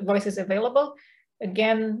voices available.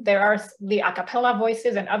 Again, there are the a cappella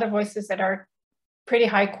voices and other voices that are pretty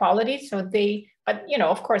high quality, so they But, you know,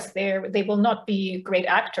 of course, they will not be great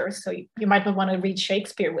actors. So you might not want to read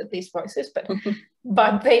Shakespeare with these voices,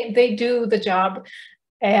 but they do the job.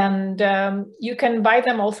 And you can buy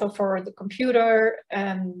them also for the computer.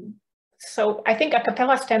 And so I think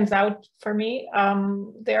Acapella stands out for me.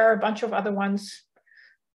 There are a bunch of other ones,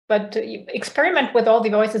 but experiment with all the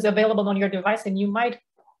voices available on your device and you might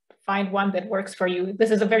find one that works for you.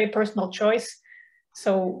 This is a very personal choice.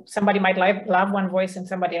 So somebody might love one voice and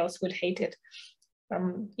somebody else would hate it.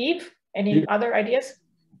 Yves, any other ideas?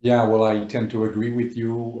 Yeah, well, I tend to agree with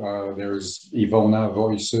you. There's Ivona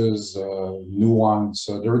voices, Nuance.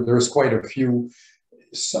 There's quite a few.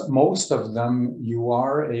 So most of them, you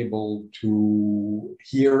are able to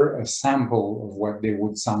hear a sample of what they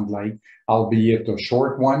would sound like, albeit a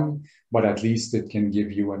short one, but at least it can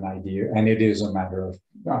give you an idea. And it is a matter of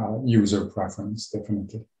user preference,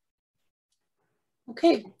 definitely.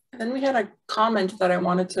 Okay, then we had a comment that I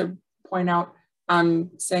wanted to point out,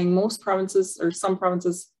 saying most provinces or some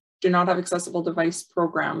provinces do not have accessible device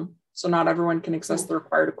program, so not everyone can access the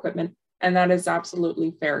required equipment. And that is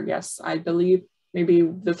absolutely fair. Yes, I believe maybe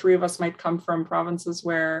the three of us might come from provinces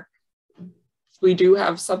where we do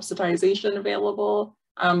have subsidization available.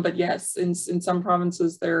 But yes, in some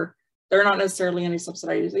provinces, there are not necessarily any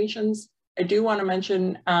subsidizations. I do want to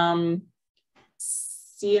mention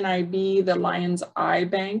CNIB, the Lions Eye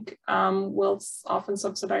Bank, will often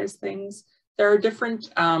subsidize things. There are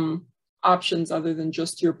different options other than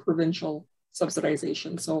just your provincial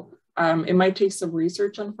subsidization. So it might take some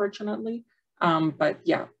research, unfortunately, but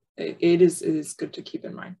yeah, it is good to keep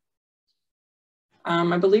in mind.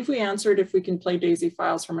 I believe we answered if we can play DAISY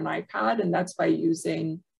files from an iPad, and that's by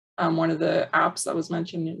using one of the apps that was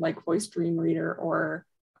mentioned, like Voice Dream Reader or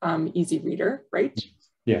Easy Reader, right?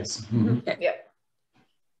 Yes. Mm-hmm. Okay. Yeah.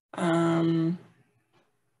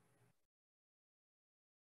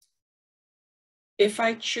 If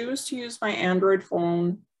I choose to use my Android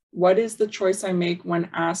phone, what is the choice I make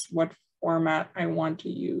when asked what format I want to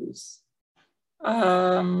use?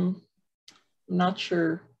 I'm not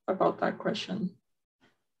sure about that question.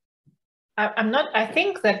 I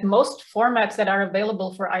think that most formats that are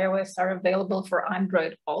available for iOS are available for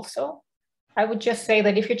Android also. I would just say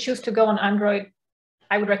that if you choose to go on Android,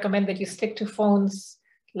 I would recommend that you stick to phones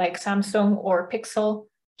like Samsung or Pixel,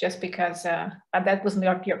 just because that was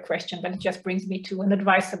not your question, but it just brings me to an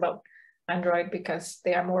advice about Android because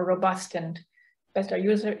they are more robust and better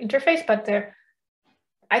user interface. But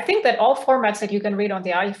I think that all formats that you can read on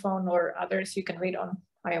the iPhone or others, you can read on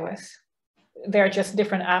iOS. They're just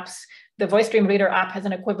different apps. The Voice Dream Reader app has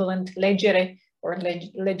an equivalent, Legere or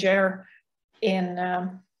Leger,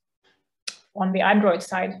 on the Android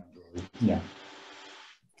side. Yeah.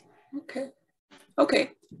 Okay.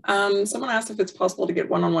 Someone asked if it's possible to get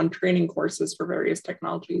one-on-one training courses for various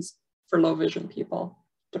technologies for low vision people.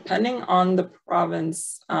 Depending on the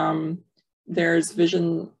province, there's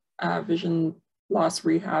vision loss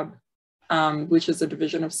rehab, which is a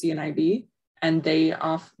division of CNIB, and they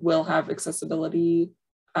will have accessibility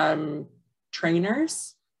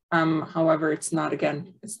trainers. However, it's not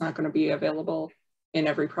going to be available in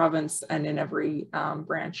every province and in every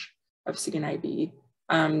branch of CNIB.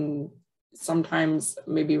 Sometimes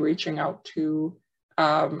maybe reaching out to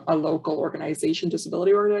a local organization,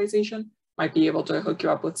 disability organization, might be able to hook you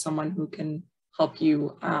up with someone who can help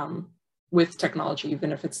you with technology,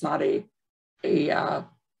 even if it's not an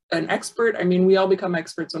expert. I mean, we all become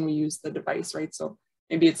experts when we use the device, right? So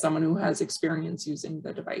maybe it's someone who has experience using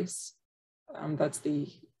the device. That's the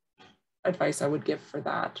advice I would give for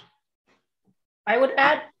that. I would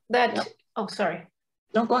add that, yeah. Oh, sorry.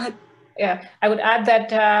 No, go ahead. Yeah, I would add that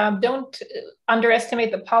don't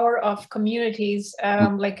underestimate the power of communities,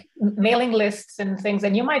 like mailing lists and things.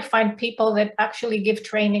 And you might find people that actually give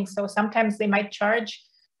training. So sometimes they might charge,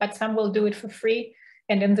 but some will do it for free.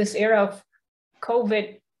 And in this era of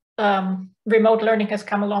COVID, remote learning has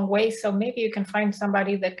come a long way. So maybe you can find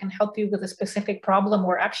somebody that can help you with a specific problem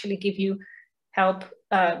or actually give you help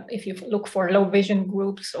if you look for low vision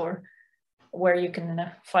groups or where you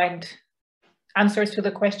can find answers to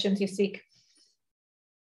the questions you seek.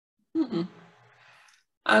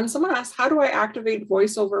 Mm-hmm. Someone asked, how do I activate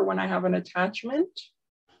VoiceOver when I have an attachment?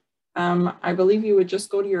 I believe you would just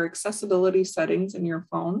go to your accessibility settings in your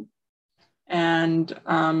phone, and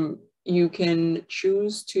you can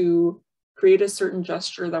choose to create a certain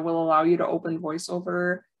gesture that will allow you to open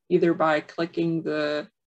VoiceOver, either by clicking the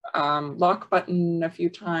lock button a few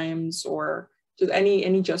times or just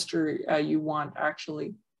any gesture you want,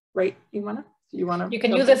 actually. Right, Ivona? You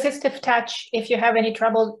can use Assistive Touch if you have any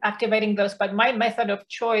trouble activating those, but my method of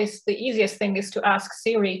choice, the easiest thing is to ask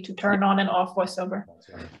Siri to turn on and off VoiceOver.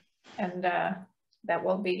 and that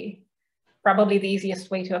will be probably the easiest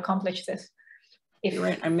way to accomplish this. You're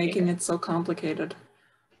right, I'm making it so complicated.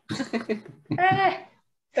 But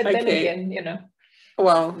then again, you know.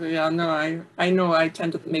 Well, yeah, no, I know I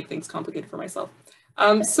tend to make things complicated for myself.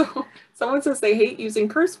 So someone says they hate using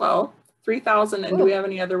Kurzweil, 3000, and do we have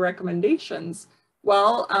any other recommendations?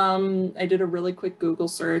 Well, I did a really quick Google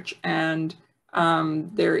search, and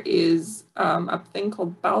there is a thing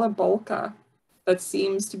called Balabolka that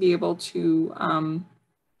seems to be able to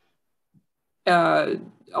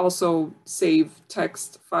also save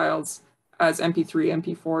text files as MP3,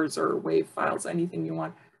 MP4s, or WAV files, anything you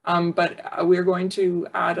want. But we're going to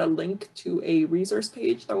add a link to a resource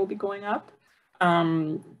page that will be going up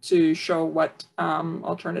to show what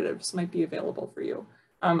alternatives might be available for you.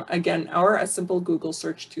 Again, or a simple Google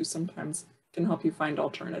search too sometimes can help you find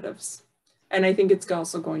alternatives. And I think it's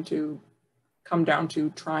also going to come down to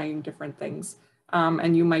trying different things.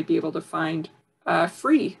 And you might be able to find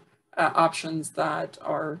free options that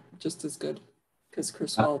are just as good, because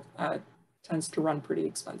Kurzweil tends to run pretty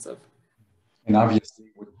expensive. And obviously,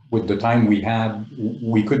 with the time we had,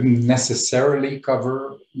 we couldn't necessarily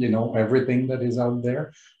cover, you know, everything that is out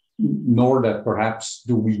there, nor that perhaps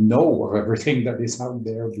do we know of everything that is out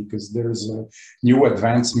there, because there's new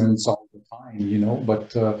advancements all the time, you know.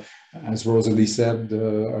 But as Rosalie said,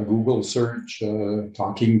 a Google search,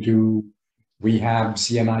 talking to Rehab,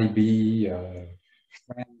 CNIB,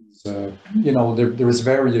 friends, you know, there's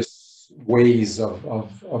various ways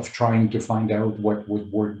of trying to find out what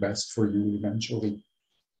would work best for you eventually.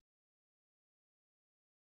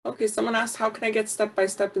 Okay, someone asked, how can I get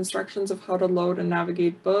step-by-step instructions of how to load and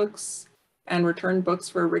navigate books and return books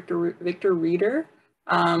for Victor Reader?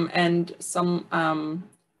 And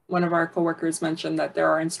one of our coworkers mentioned that there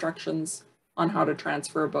are instructions on how to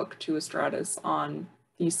transfer a book to Astratus on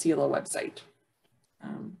the CELA website.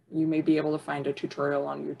 You may be able to find a tutorial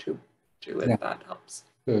on YouTube too, if that helps.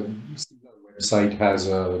 The CELA website has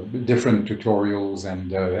different tutorials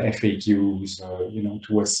and FAQs, you know,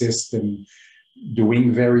 to assist in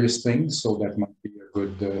doing various things. So that might be a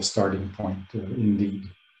good starting point indeed.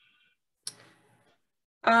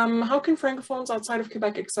 How can Francophones outside of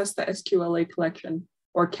Quebec access the SQLA collection,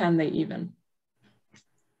 or can they even?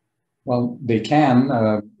 Well, they can.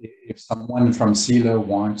 If someone from CELA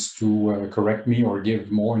wants to correct me or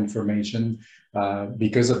give more information,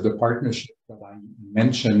 because of the partnership that I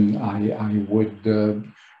mentioned, I would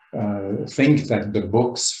think that the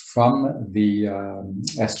books from the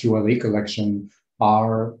SQLA collection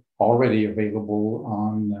are already available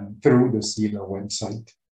on through the CELA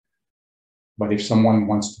website. But if someone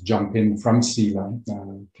wants to jump in from CELA,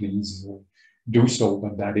 please do so,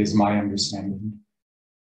 but that is my understanding.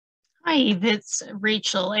 Hi, it's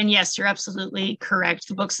Rachel, and yes, you're absolutely correct.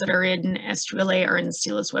 The books that are in SQLA are in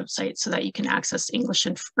CELA's website, so that you can access English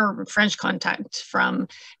and or French content from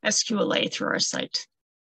SQLA through our site.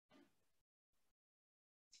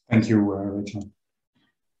 Thank you, Rachel.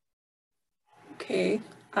 Okay.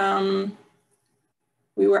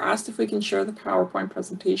 We were asked if we can share the PowerPoint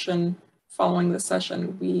presentation following the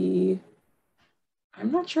session.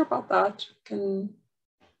 I'm not sure about that.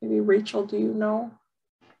 Maybe Rachel, do you know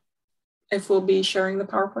if we'll be sharing the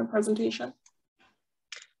PowerPoint presentation?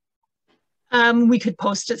 We could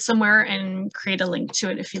post it somewhere and create a link to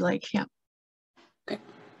it if you like, yeah. Okay.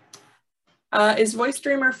 Is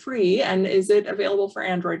VoiceStreamer free, and is it available for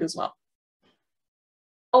Android as well?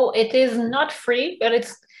 Oh, it is not free, but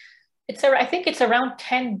I think it's around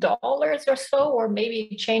 $10 or so, or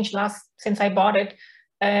maybe changed since I bought it.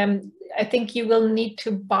 I think you will need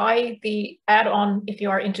to buy the add-on if you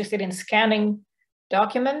are interested in scanning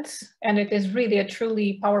documents, and it is really a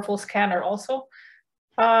truly powerful scanner also.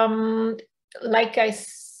 Like I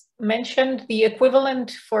mentioned, the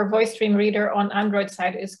equivalent for VoiceStream Reader on Android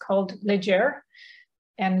side is called Leger,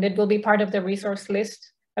 and it will be part of the resource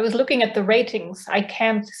list. I was looking at the ratings. I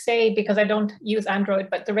can't say because I don't use Android,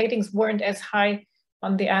 but the ratings weren't as high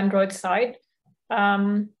on the Android side.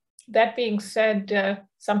 That being said,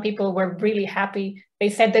 some people were really happy. They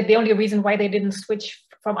said that the only reason why they didn't switch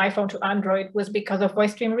from iPhone to Android was because of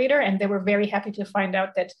VoiceStream Reader, and they were very happy to find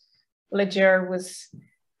out that Leger was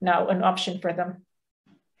now an option for them.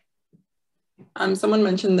 Someone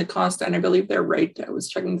mentioned the cost, and I believe they're right. I was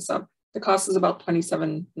checking this up. The cost is about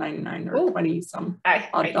 $27.99 or 20-some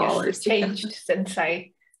odd dollars. It changed since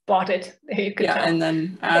I bought it. You could tell. And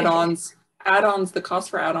then add-ons, the cost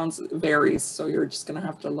for add-ons varies, so you're just gonna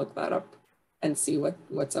have to look that up and see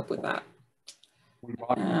what's up with that. We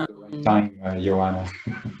bought it at the right time, Joanna.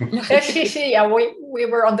 Yeah, we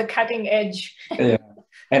were on the cutting edge. Yeah,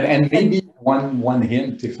 and maybe one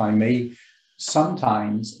hint, if I may.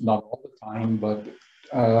 sometimes, not all the time, but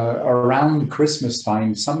around Christmas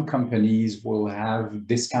time, some companies will have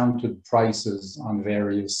discounted prices on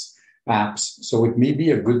various apps. So it may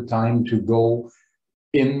be a good time to go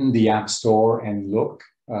in the App Store and look,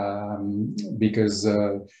 because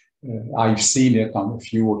I've seen it on a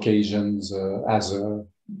few occasions as a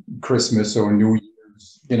Christmas or New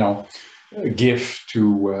Year's, a gift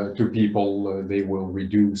to people. They will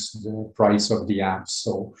reduce the price of the apps,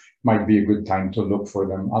 so might be a good time to look for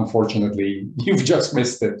them. Unfortunately, you've just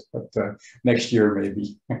missed it, but next year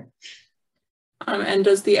maybe. And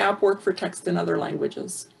does the app work for text in other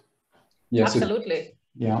languages? Yes, absolutely.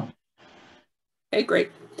 Yeah. Okay,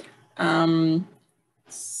 great.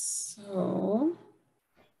 So.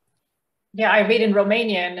 Yeah, I read in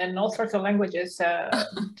Romanian and all sorts of languages.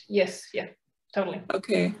 Yes, yeah, totally.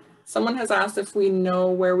 Okay. Someone has asked if we know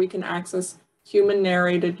where we can access human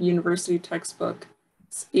narrated university textbooks,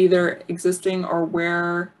 either existing or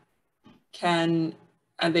where can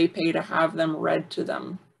they pay to have them read to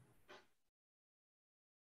them?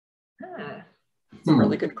 It's a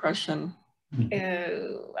really good question.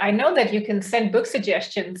 I know that you can send book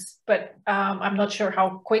suggestions, but I'm not sure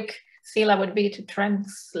how quick CELA would be to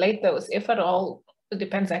translate those, if at all. It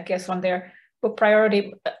depends, I guess, on their book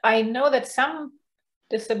priority. I know that some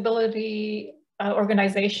disability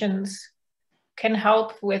organizations can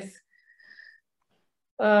help with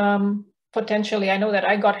potentially. I know that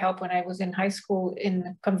I got help when I was in high school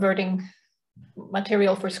in converting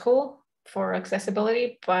material for school for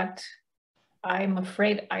accessibility, but I'm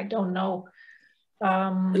afraid I don't know.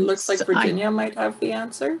 It looks like Virginia might have the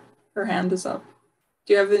answer. Her hand is up.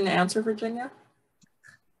 Do you have an answer, Virginia?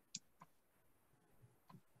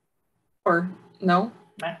 Or no?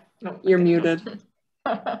 No. You're muted.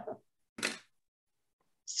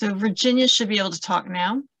 So Virginia should be able to talk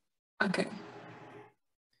now. Okay.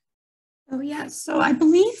 Oh yeah, so I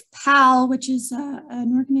believe PAL, which is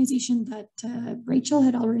an organization that Rachel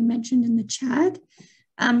had already mentioned in the chat.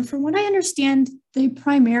 From what I understand, they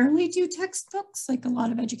primarily do textbooks, like a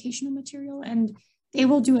lot of educational material, and they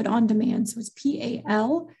will do it on demand. So it's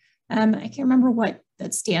PAL. I can't remember what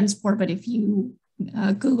that stands for, but if you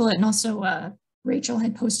Google it, and also Rachel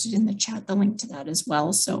had posted in the chat the link to that as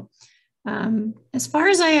well. So as far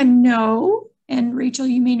as I know, and Rachel,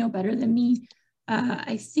 you may know better than me,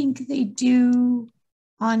 I think they do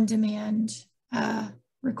on-demand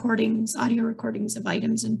recordings, audio recordings of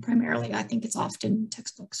items, and primarily I think it's often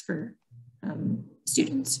textbooks for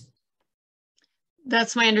students.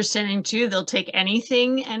 That's my understanding too. They'll take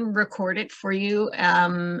anything and record it for you,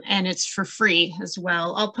 and it's for free as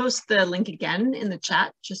well. I'll post the link again in the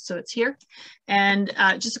chat just so it's here. And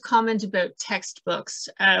just a comment about textbooks.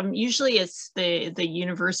 Usually it's the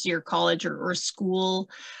university or college or school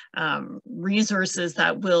resources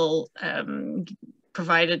that will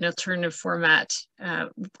provide an alternative format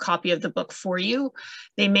copy of the book for you.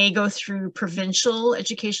 They may go through provincial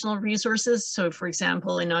educational resources. So for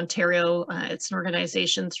example, in Ontario, it's an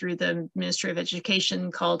organization through the Ministry of Education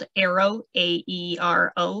called AERO,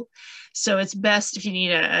 A-E-R-O. So it's best if you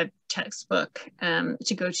need a textbook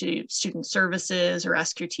to go to student services or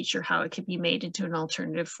ask your teacher how it could be made into an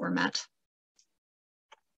alternative format.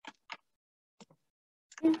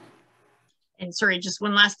 And sorry, just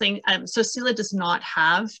one last thing. So CELA does not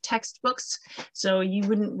have textbooks, so you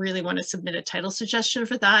wouldn't really want to submit a title suggestion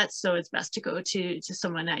for that. So it's best to go to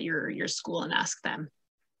someone at your school and ask them.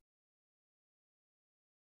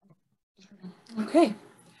 Okay.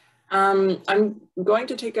 I'm going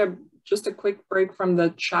to take just a quick break from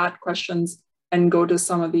the chat questions and go to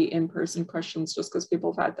some of the in-person questions just because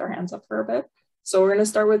people have had their hands up for a bit. So we're going to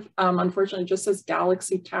start with, unfortunately, it just says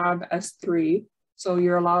Galaxy Tab S3. So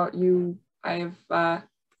you're allowed, you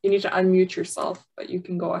need to unmute yourself, but you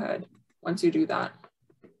can go ahead once you do that.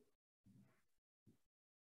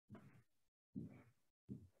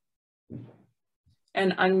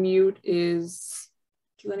 And unmute is,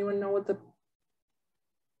 does anyone know what the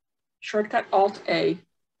shortcut? Alt-A.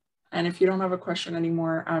 And if you don't have a question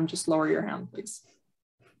anymore, just lower your hand, please.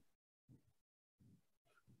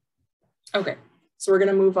 Okay, so we're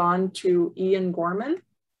gonna move on to Ian Gorman.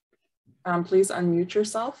 Please unmute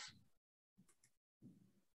yourself.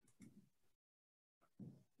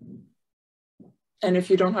 And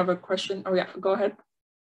if you don't have a question, oh yeah, go ahead.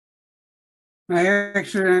 I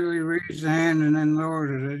accidentally raised the hand and then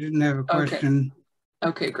lowered it. I didn't have a question.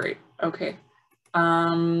 Okay, great. Okay.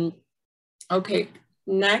 Okay,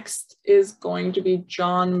 next is going to be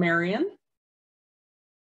John Marion.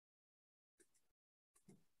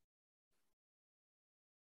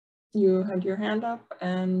 You had your hand up,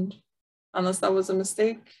 and unless that was a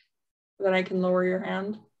mistake, then I can lower your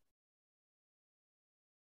hand.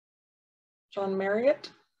 John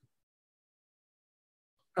Marriott?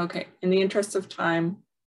 Okay, in the interest of time,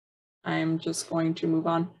 I'm just going to move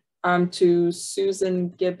on to Susan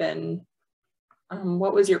Gibbon.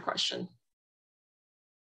 What was your question?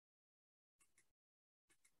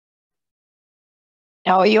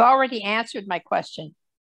 Oh, you already answered my question.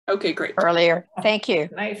 Okay, great. Earlier. Thank you.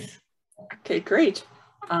 Nice. Okay, great.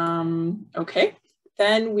 Okay,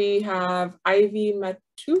 then we have Ivy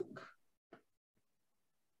Matuk.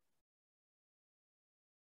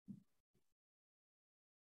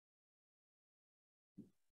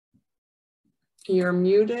 You're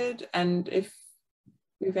muted, and if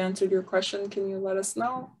we've answered your question, can you let us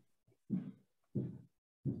know?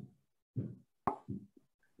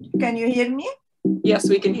 Can you hear me? Yes,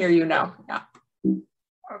 we can hear you now. Yeah.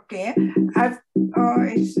 Okay.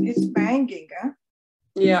 It's banging, huh?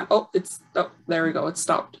 Yeah. Oh, there we go. It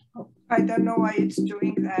stopped. I don't know why it's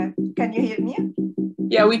doing that. Can you hear me?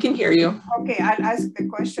 Yeah, we can hear you. Okay, I'll ask the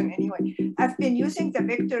question anyway. I've been using the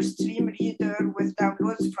Vector Stream Reader with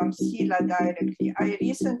downloads from Sila directly. I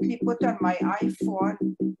recently put on my iPhone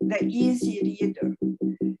the Easy Reader.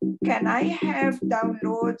 Can I have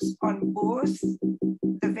downloads on both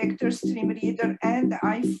the Vector Stream Reader and the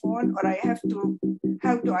iPhone, or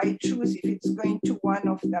how do I choose if it's going to one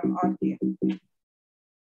of them only?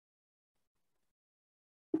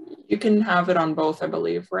 You can have it on both, I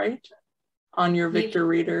believe, right? On your Victor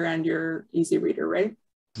Reader and your Easy Reader, right?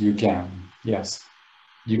 You can, yes.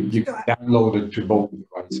 You can download it to both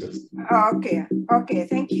devices. Okay,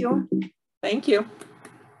 thank you. Thank you.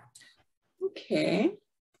 Okay,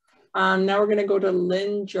 now we're gonna go to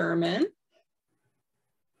Lynn German.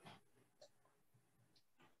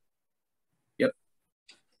 Yep.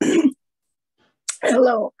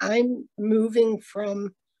 Hello, I'm moving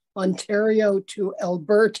from Ontario to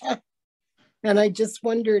Alberta. And I just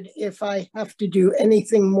wondered if I have to do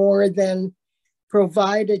anything more than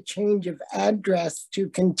provide a change of address to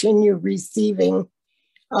continue receiving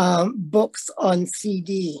books on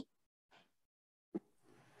CD.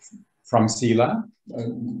 From Sila?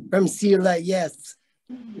 From Sila, yes.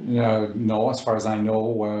 No, as far as I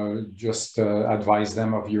know, just advise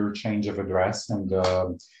them of your change of address, and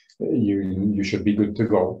you should be good to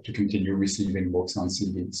go to continue receiving books on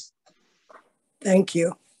CDs. Thank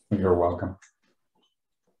you. You're welcome.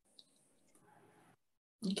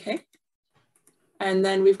 Okay. And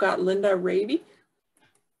then we've got Linda Raby.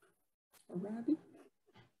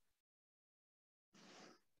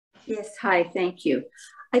 Yes, hi, thank you.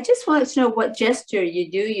 I just wanted to know what gesture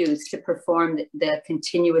you do use to perform the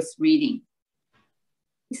continuous reading.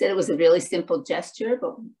 You said it was a really simple gesture,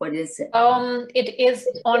 but what is it? It is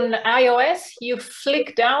on iOS. You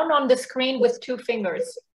flick down on the screen with 2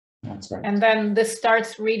 fingers. That's right. And then this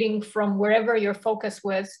starts reading from wherever your focus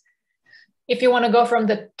was. If you want to go from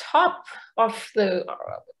the top of the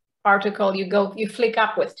article, you flick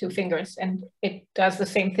up with 2 fingers, and it does the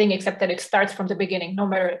same thing, except that it starts from the beginning, no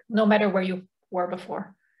matter where you were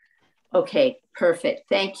before. Okay, perfect.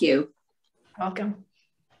 Thank you. Welcome.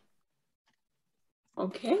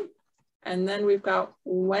 Okay, and then we've got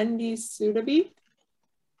Wendy Sudabi.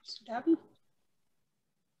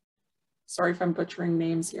 Sorry if I'm butchering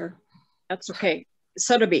names here. That's okay.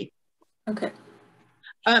 Sudabi. Okay.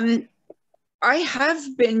 I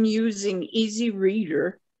have been using Easy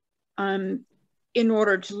Reader in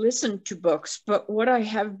order to listen to books, but what I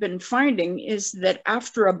have been finding is that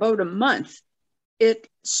after about a month, it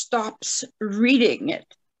stops reading it.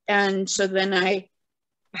 And so then I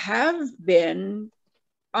have been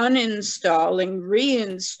uninstalling,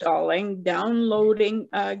 reinstalling, downloading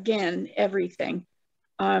again, everything.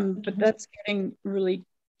 But that's getting really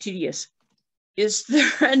tedious. Is there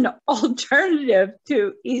an alternative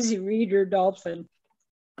to Easy Reader Dolphin?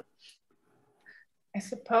 I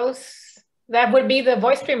suppose that would be the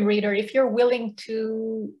VoiceStream Reader if you're willing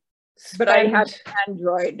to spend... But I have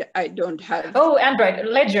Android. I don't have... Oh, Android,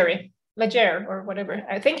 Leggere or whatever.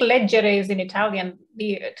 I think Leggere is in Italian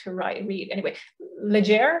to read. Anyway,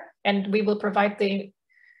 Leggere, and we will provide the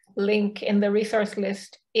link in the resource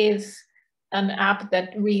list, is an app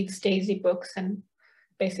that reads Daisy books and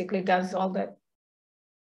basically does all that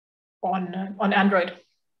on Android.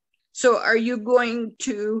 So are you going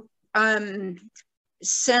to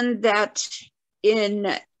send that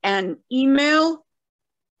in an email?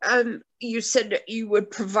 You said that you would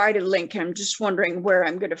provide a link. I'm just wondering where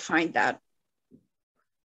I'm going to find that.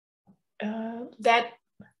 I'm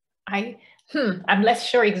less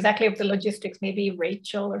sure exactly of the logistics. Maybe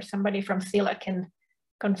Rachel or somebody from Sila can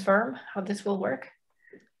confirm how this will work.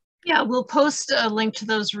 Yeah, we'll post a link to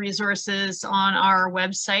those resources on our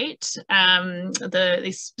website.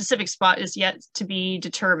 The specific spot is yet to be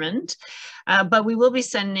determined, but we will be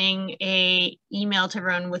sending an email to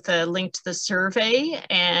everyone with a link to the survey,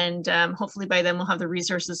 and hopefully by then we'll have the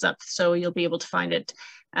resources up, so you'll be able to find it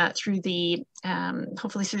through the,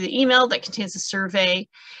 hopefully through the email that contains the survey,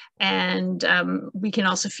 and we can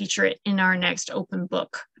also feature it in our next open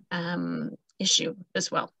book issue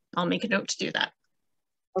as well. I'll make a note to do that.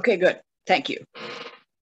 Okay, good. Thank you.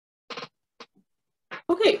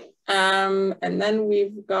 Okay, and then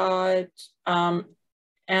we've got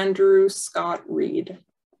Andrew Scott Reed.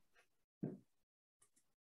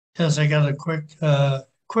 Yes, I got a quick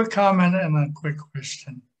comment and a quick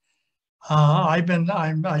question.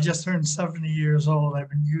 I just turned 70 years old. I've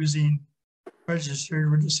been using registered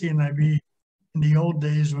with the CNIB in the old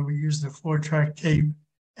days when we used the 4-track tape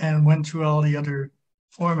and went through all the other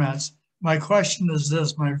formats. My question is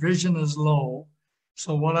this: my vision is low,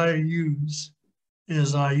 so what I use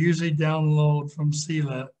is I usually download from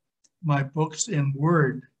CELA my books in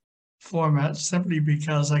Word format, simply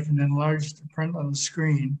because I can enlarge the print on the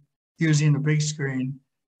screen using a big screen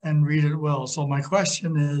and read it well. So my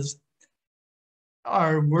question is,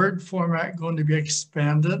 are Word format going to be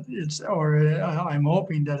expanded? I'm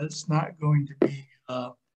hoping that it's not going to be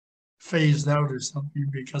phased out or something,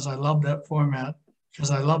 because I love that format, because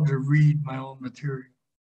I love to read my own material.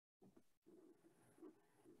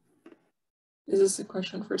 Is this a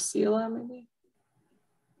question for CELA, maybe?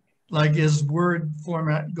 Like, is Word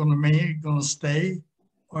format going to stay,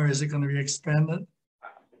 or is it going to be expanded?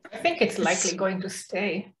 I think it's likely going to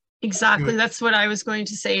stay. Exactly. Good. That's what I was going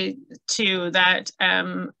to say too, that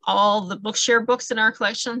all the Bookshare books in our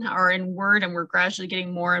collection are in Word, and we're gradually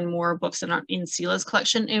getting more and more books in CELA's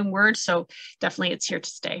collection in Word. So definitely it's here to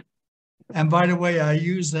stay. And by the way, I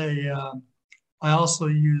also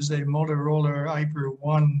use a Motorola Hyper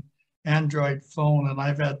One Android phone, and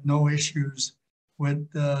I've had no issues with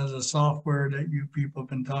the software that you people have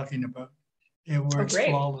been talking about. It works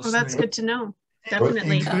flawlessly. Well, that's good to know.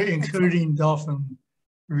 Definitely. Including Dolphin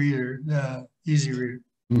Reader, Easy Reader.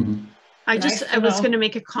 Mm-hmm. I was going to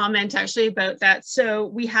make a comment actually about that. So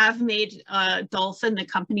we have made Dolphin, the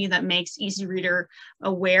company that makes Easy Reader,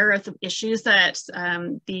 aware of the issues that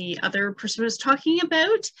the other person was talking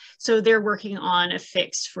about. So they're working on a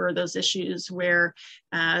fix for those issues where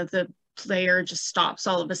the player just stops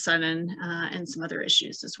all of a sudden, and some other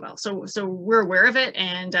issues as well. So we're aware of it,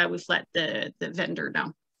 and we've let the vendor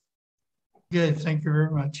know. Good, thank you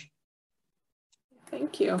very much.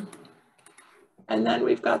 Thank you. And then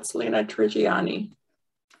we've got Selena Trigiani.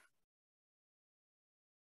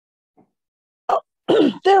 Oh,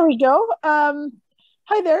 there we go.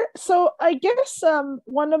 Hi there. So I guess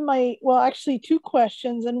one of my, well, actually two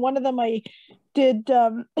questions, and one of them I did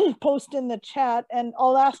post in the chat, and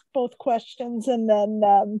I'll ask both questions and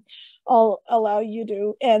then I'll allow you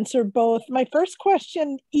to answer both. My first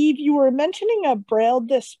question, Eve, you were mentioning a Braille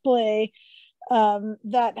display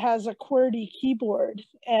that has a QWERTY keyboard,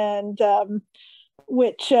 and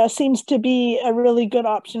which seems to be a really good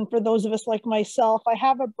option for those of us like myself. I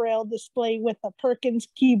have a Braille display with a Perkins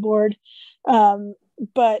keyboard,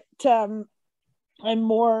 but I'm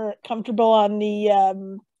more comfortable on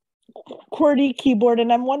the QWERTY keyboard,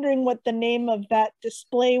 and I'm wondering what the name of that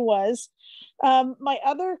display was. My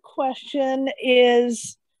other question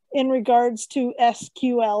is in regards to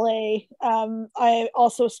SQLA. I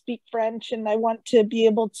also speak French, and I want to be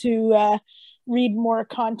able to read more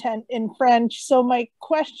content in French. So my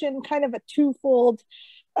question, kind of a twofold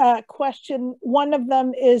question. One of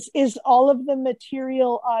them is all of the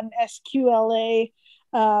material on SQLA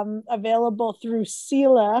available through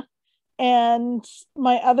CELA? And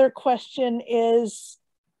my other question is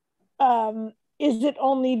it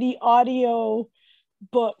only the audio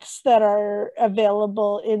books that are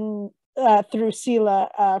available in through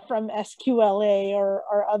CELA from SQLA, or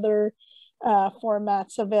are other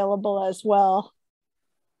formats available as well?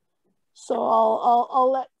 So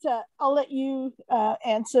I'll let you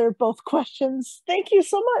answer both questions. Thank you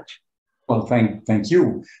so much. Well, thank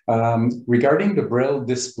you. Regarding the Braille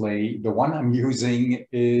display, the one I'm using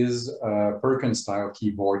is a Perkins style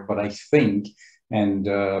keyboard, but I think, and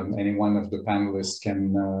any one of the panelists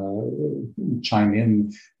can chime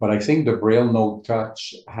in, but I think the Braille Note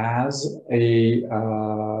Touch has a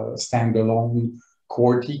standalone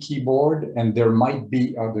QWERTY keyboard, and there might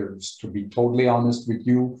be others. To be totally honest with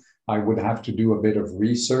you, I would have to do a bit of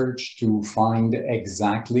research to find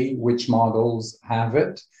exactly which models have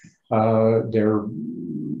it. There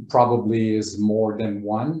probably is more than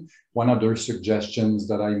one. One other suggestions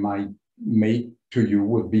that I might make to you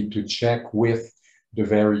would be to check with the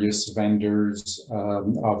various vendors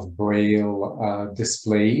of Braille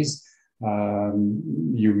displays,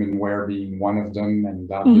 Humanware being one of them, and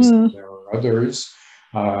obviously there are others.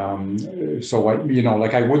 So I, you know,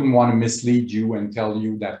 like I wouldn't want to mislead you and tell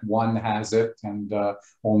you that one has it and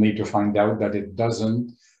only to find out that it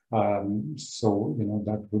doesn't. So, you know,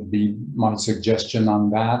 that would be my suggestion on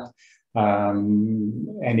that.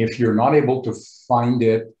 And if you're not able to find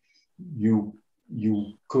it, you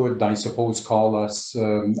could, I suppose, call us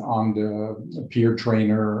on the peer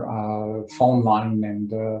trainer phone line,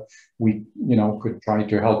 and we, you know, could try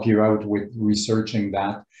to help you out with researching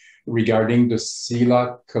that. Regarding the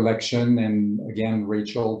SELA collection, and again,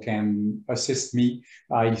 Rachel can assist me,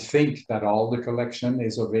 I think that all the collection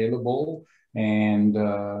is available, and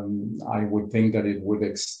I would think that it would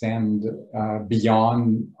extend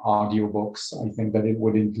beyond audiobooks. I think that it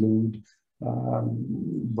would include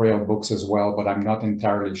Braille books as well, but I'm not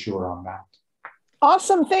entirely sure on that.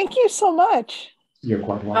 Awesome, thank you so much. You're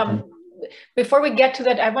quite welcome. Before we get to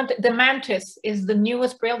that, I want the Mantis is the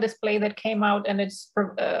newest Braille display that came out, and it's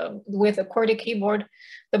with a QWERTY keyboard.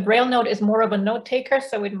 The Braille Note is more of a note taker,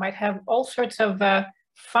 so it might have all sorts of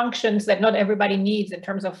functions that not everybody needs in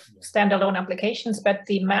terms of standalone applications, but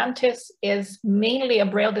the Mantis is mainly a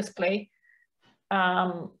Braille display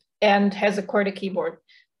and has a QWERTY keyboard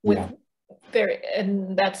with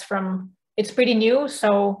and that's from, it's pretty new,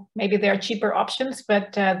 so maybe there are cheaper options,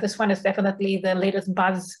 but this one is definitely the latest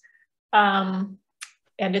buzz. And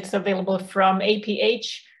it's available from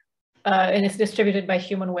APH and it's distributed by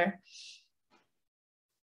Humanware.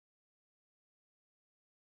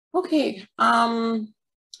 Okay,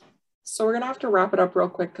 so we're gonna have to wrap it up real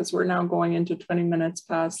quick because we're now going into 20 minutes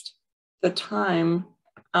past the time.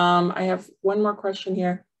 I have one more question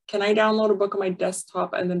here. Can I download a book on my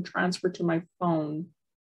desktop and then transfer to my phone?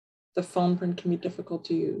 The phone print can be difficult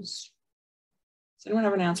to use. Does anyone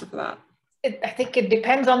have an answer for that? I think it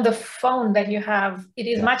depends on the phone that you have. It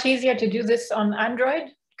is much easier to do this on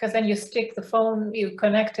Android because then you stick the phone, you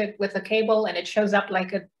connect it with a cable, and it shows up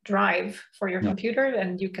like a drive for your computer,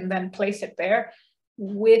 and you can then place it there.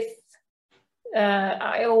 With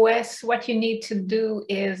iOS, what you need to do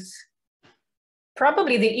is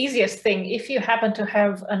probably the easiest thing, if you happen to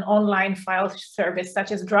have an online file service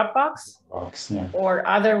such as Dropbox or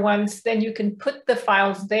other ones, then you can put the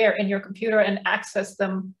files there in your computer and access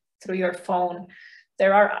them through your phone.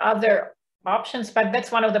 There are other options, but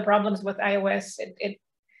that's one of the problems with iOS. It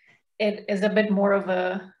is a bit more of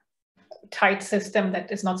a tight system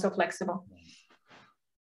that is not so flexible.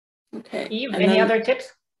 Okay. Eve, any other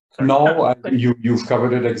tips? No, you've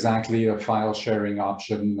covered it exactly. A file sharing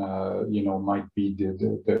option, you know, might be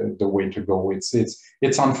the way to go. It's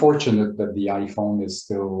unfortunate that the iPhone is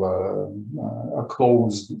still a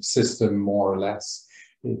closed system, more or less.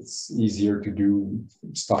 It's easier to do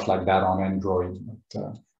stuff like that on Android, but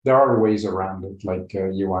there are ways around it, like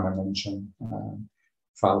Ioana mentioned,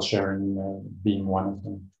 file sharing being one of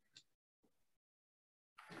them.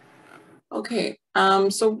 Okay,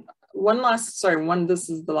 so this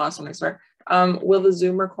is the last one, I swear. Will the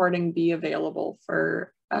Zoom recording be available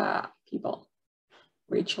for people?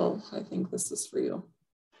 Rachel, I think this is for you.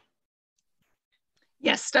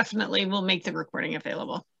 Yes, definitely. We'll make the recording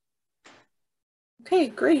available. Okay,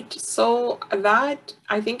 great. So that,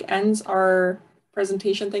 I think, ends our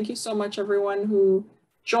presentation. Thank you so much, everyone who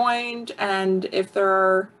joined. And if there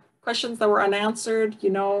are questions that were unanswered,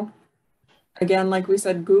 you know, again, like we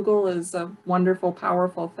said, Google is a wonderful,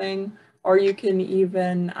 powerful thing. Or you can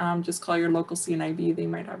even just call your local CNIB. They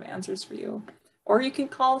might have answers for you. Or you can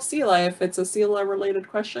call SELA if it's a SELA-related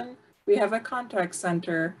question. We have a contact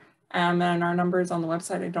center, and our number is on the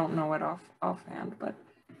website. I don't know it offhand, but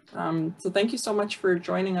so thank you so much for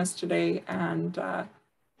joining us today, and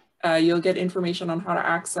you'll get information on how to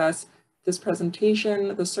access this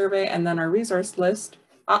presentation, the survey, and then our resource list.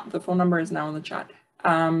 The phone number is now in the chat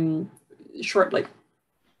shortly.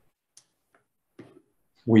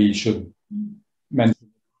 We should mention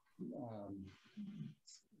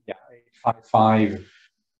 855-655-2273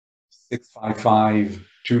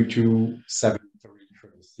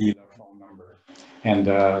 for the SELA phone number. And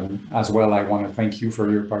as well, I want to thank you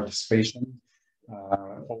for your participation.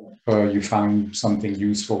 Hope you found something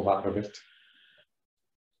useful out of it.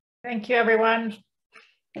 Thank you, everyone.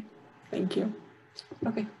 Thank you.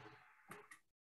 Okay.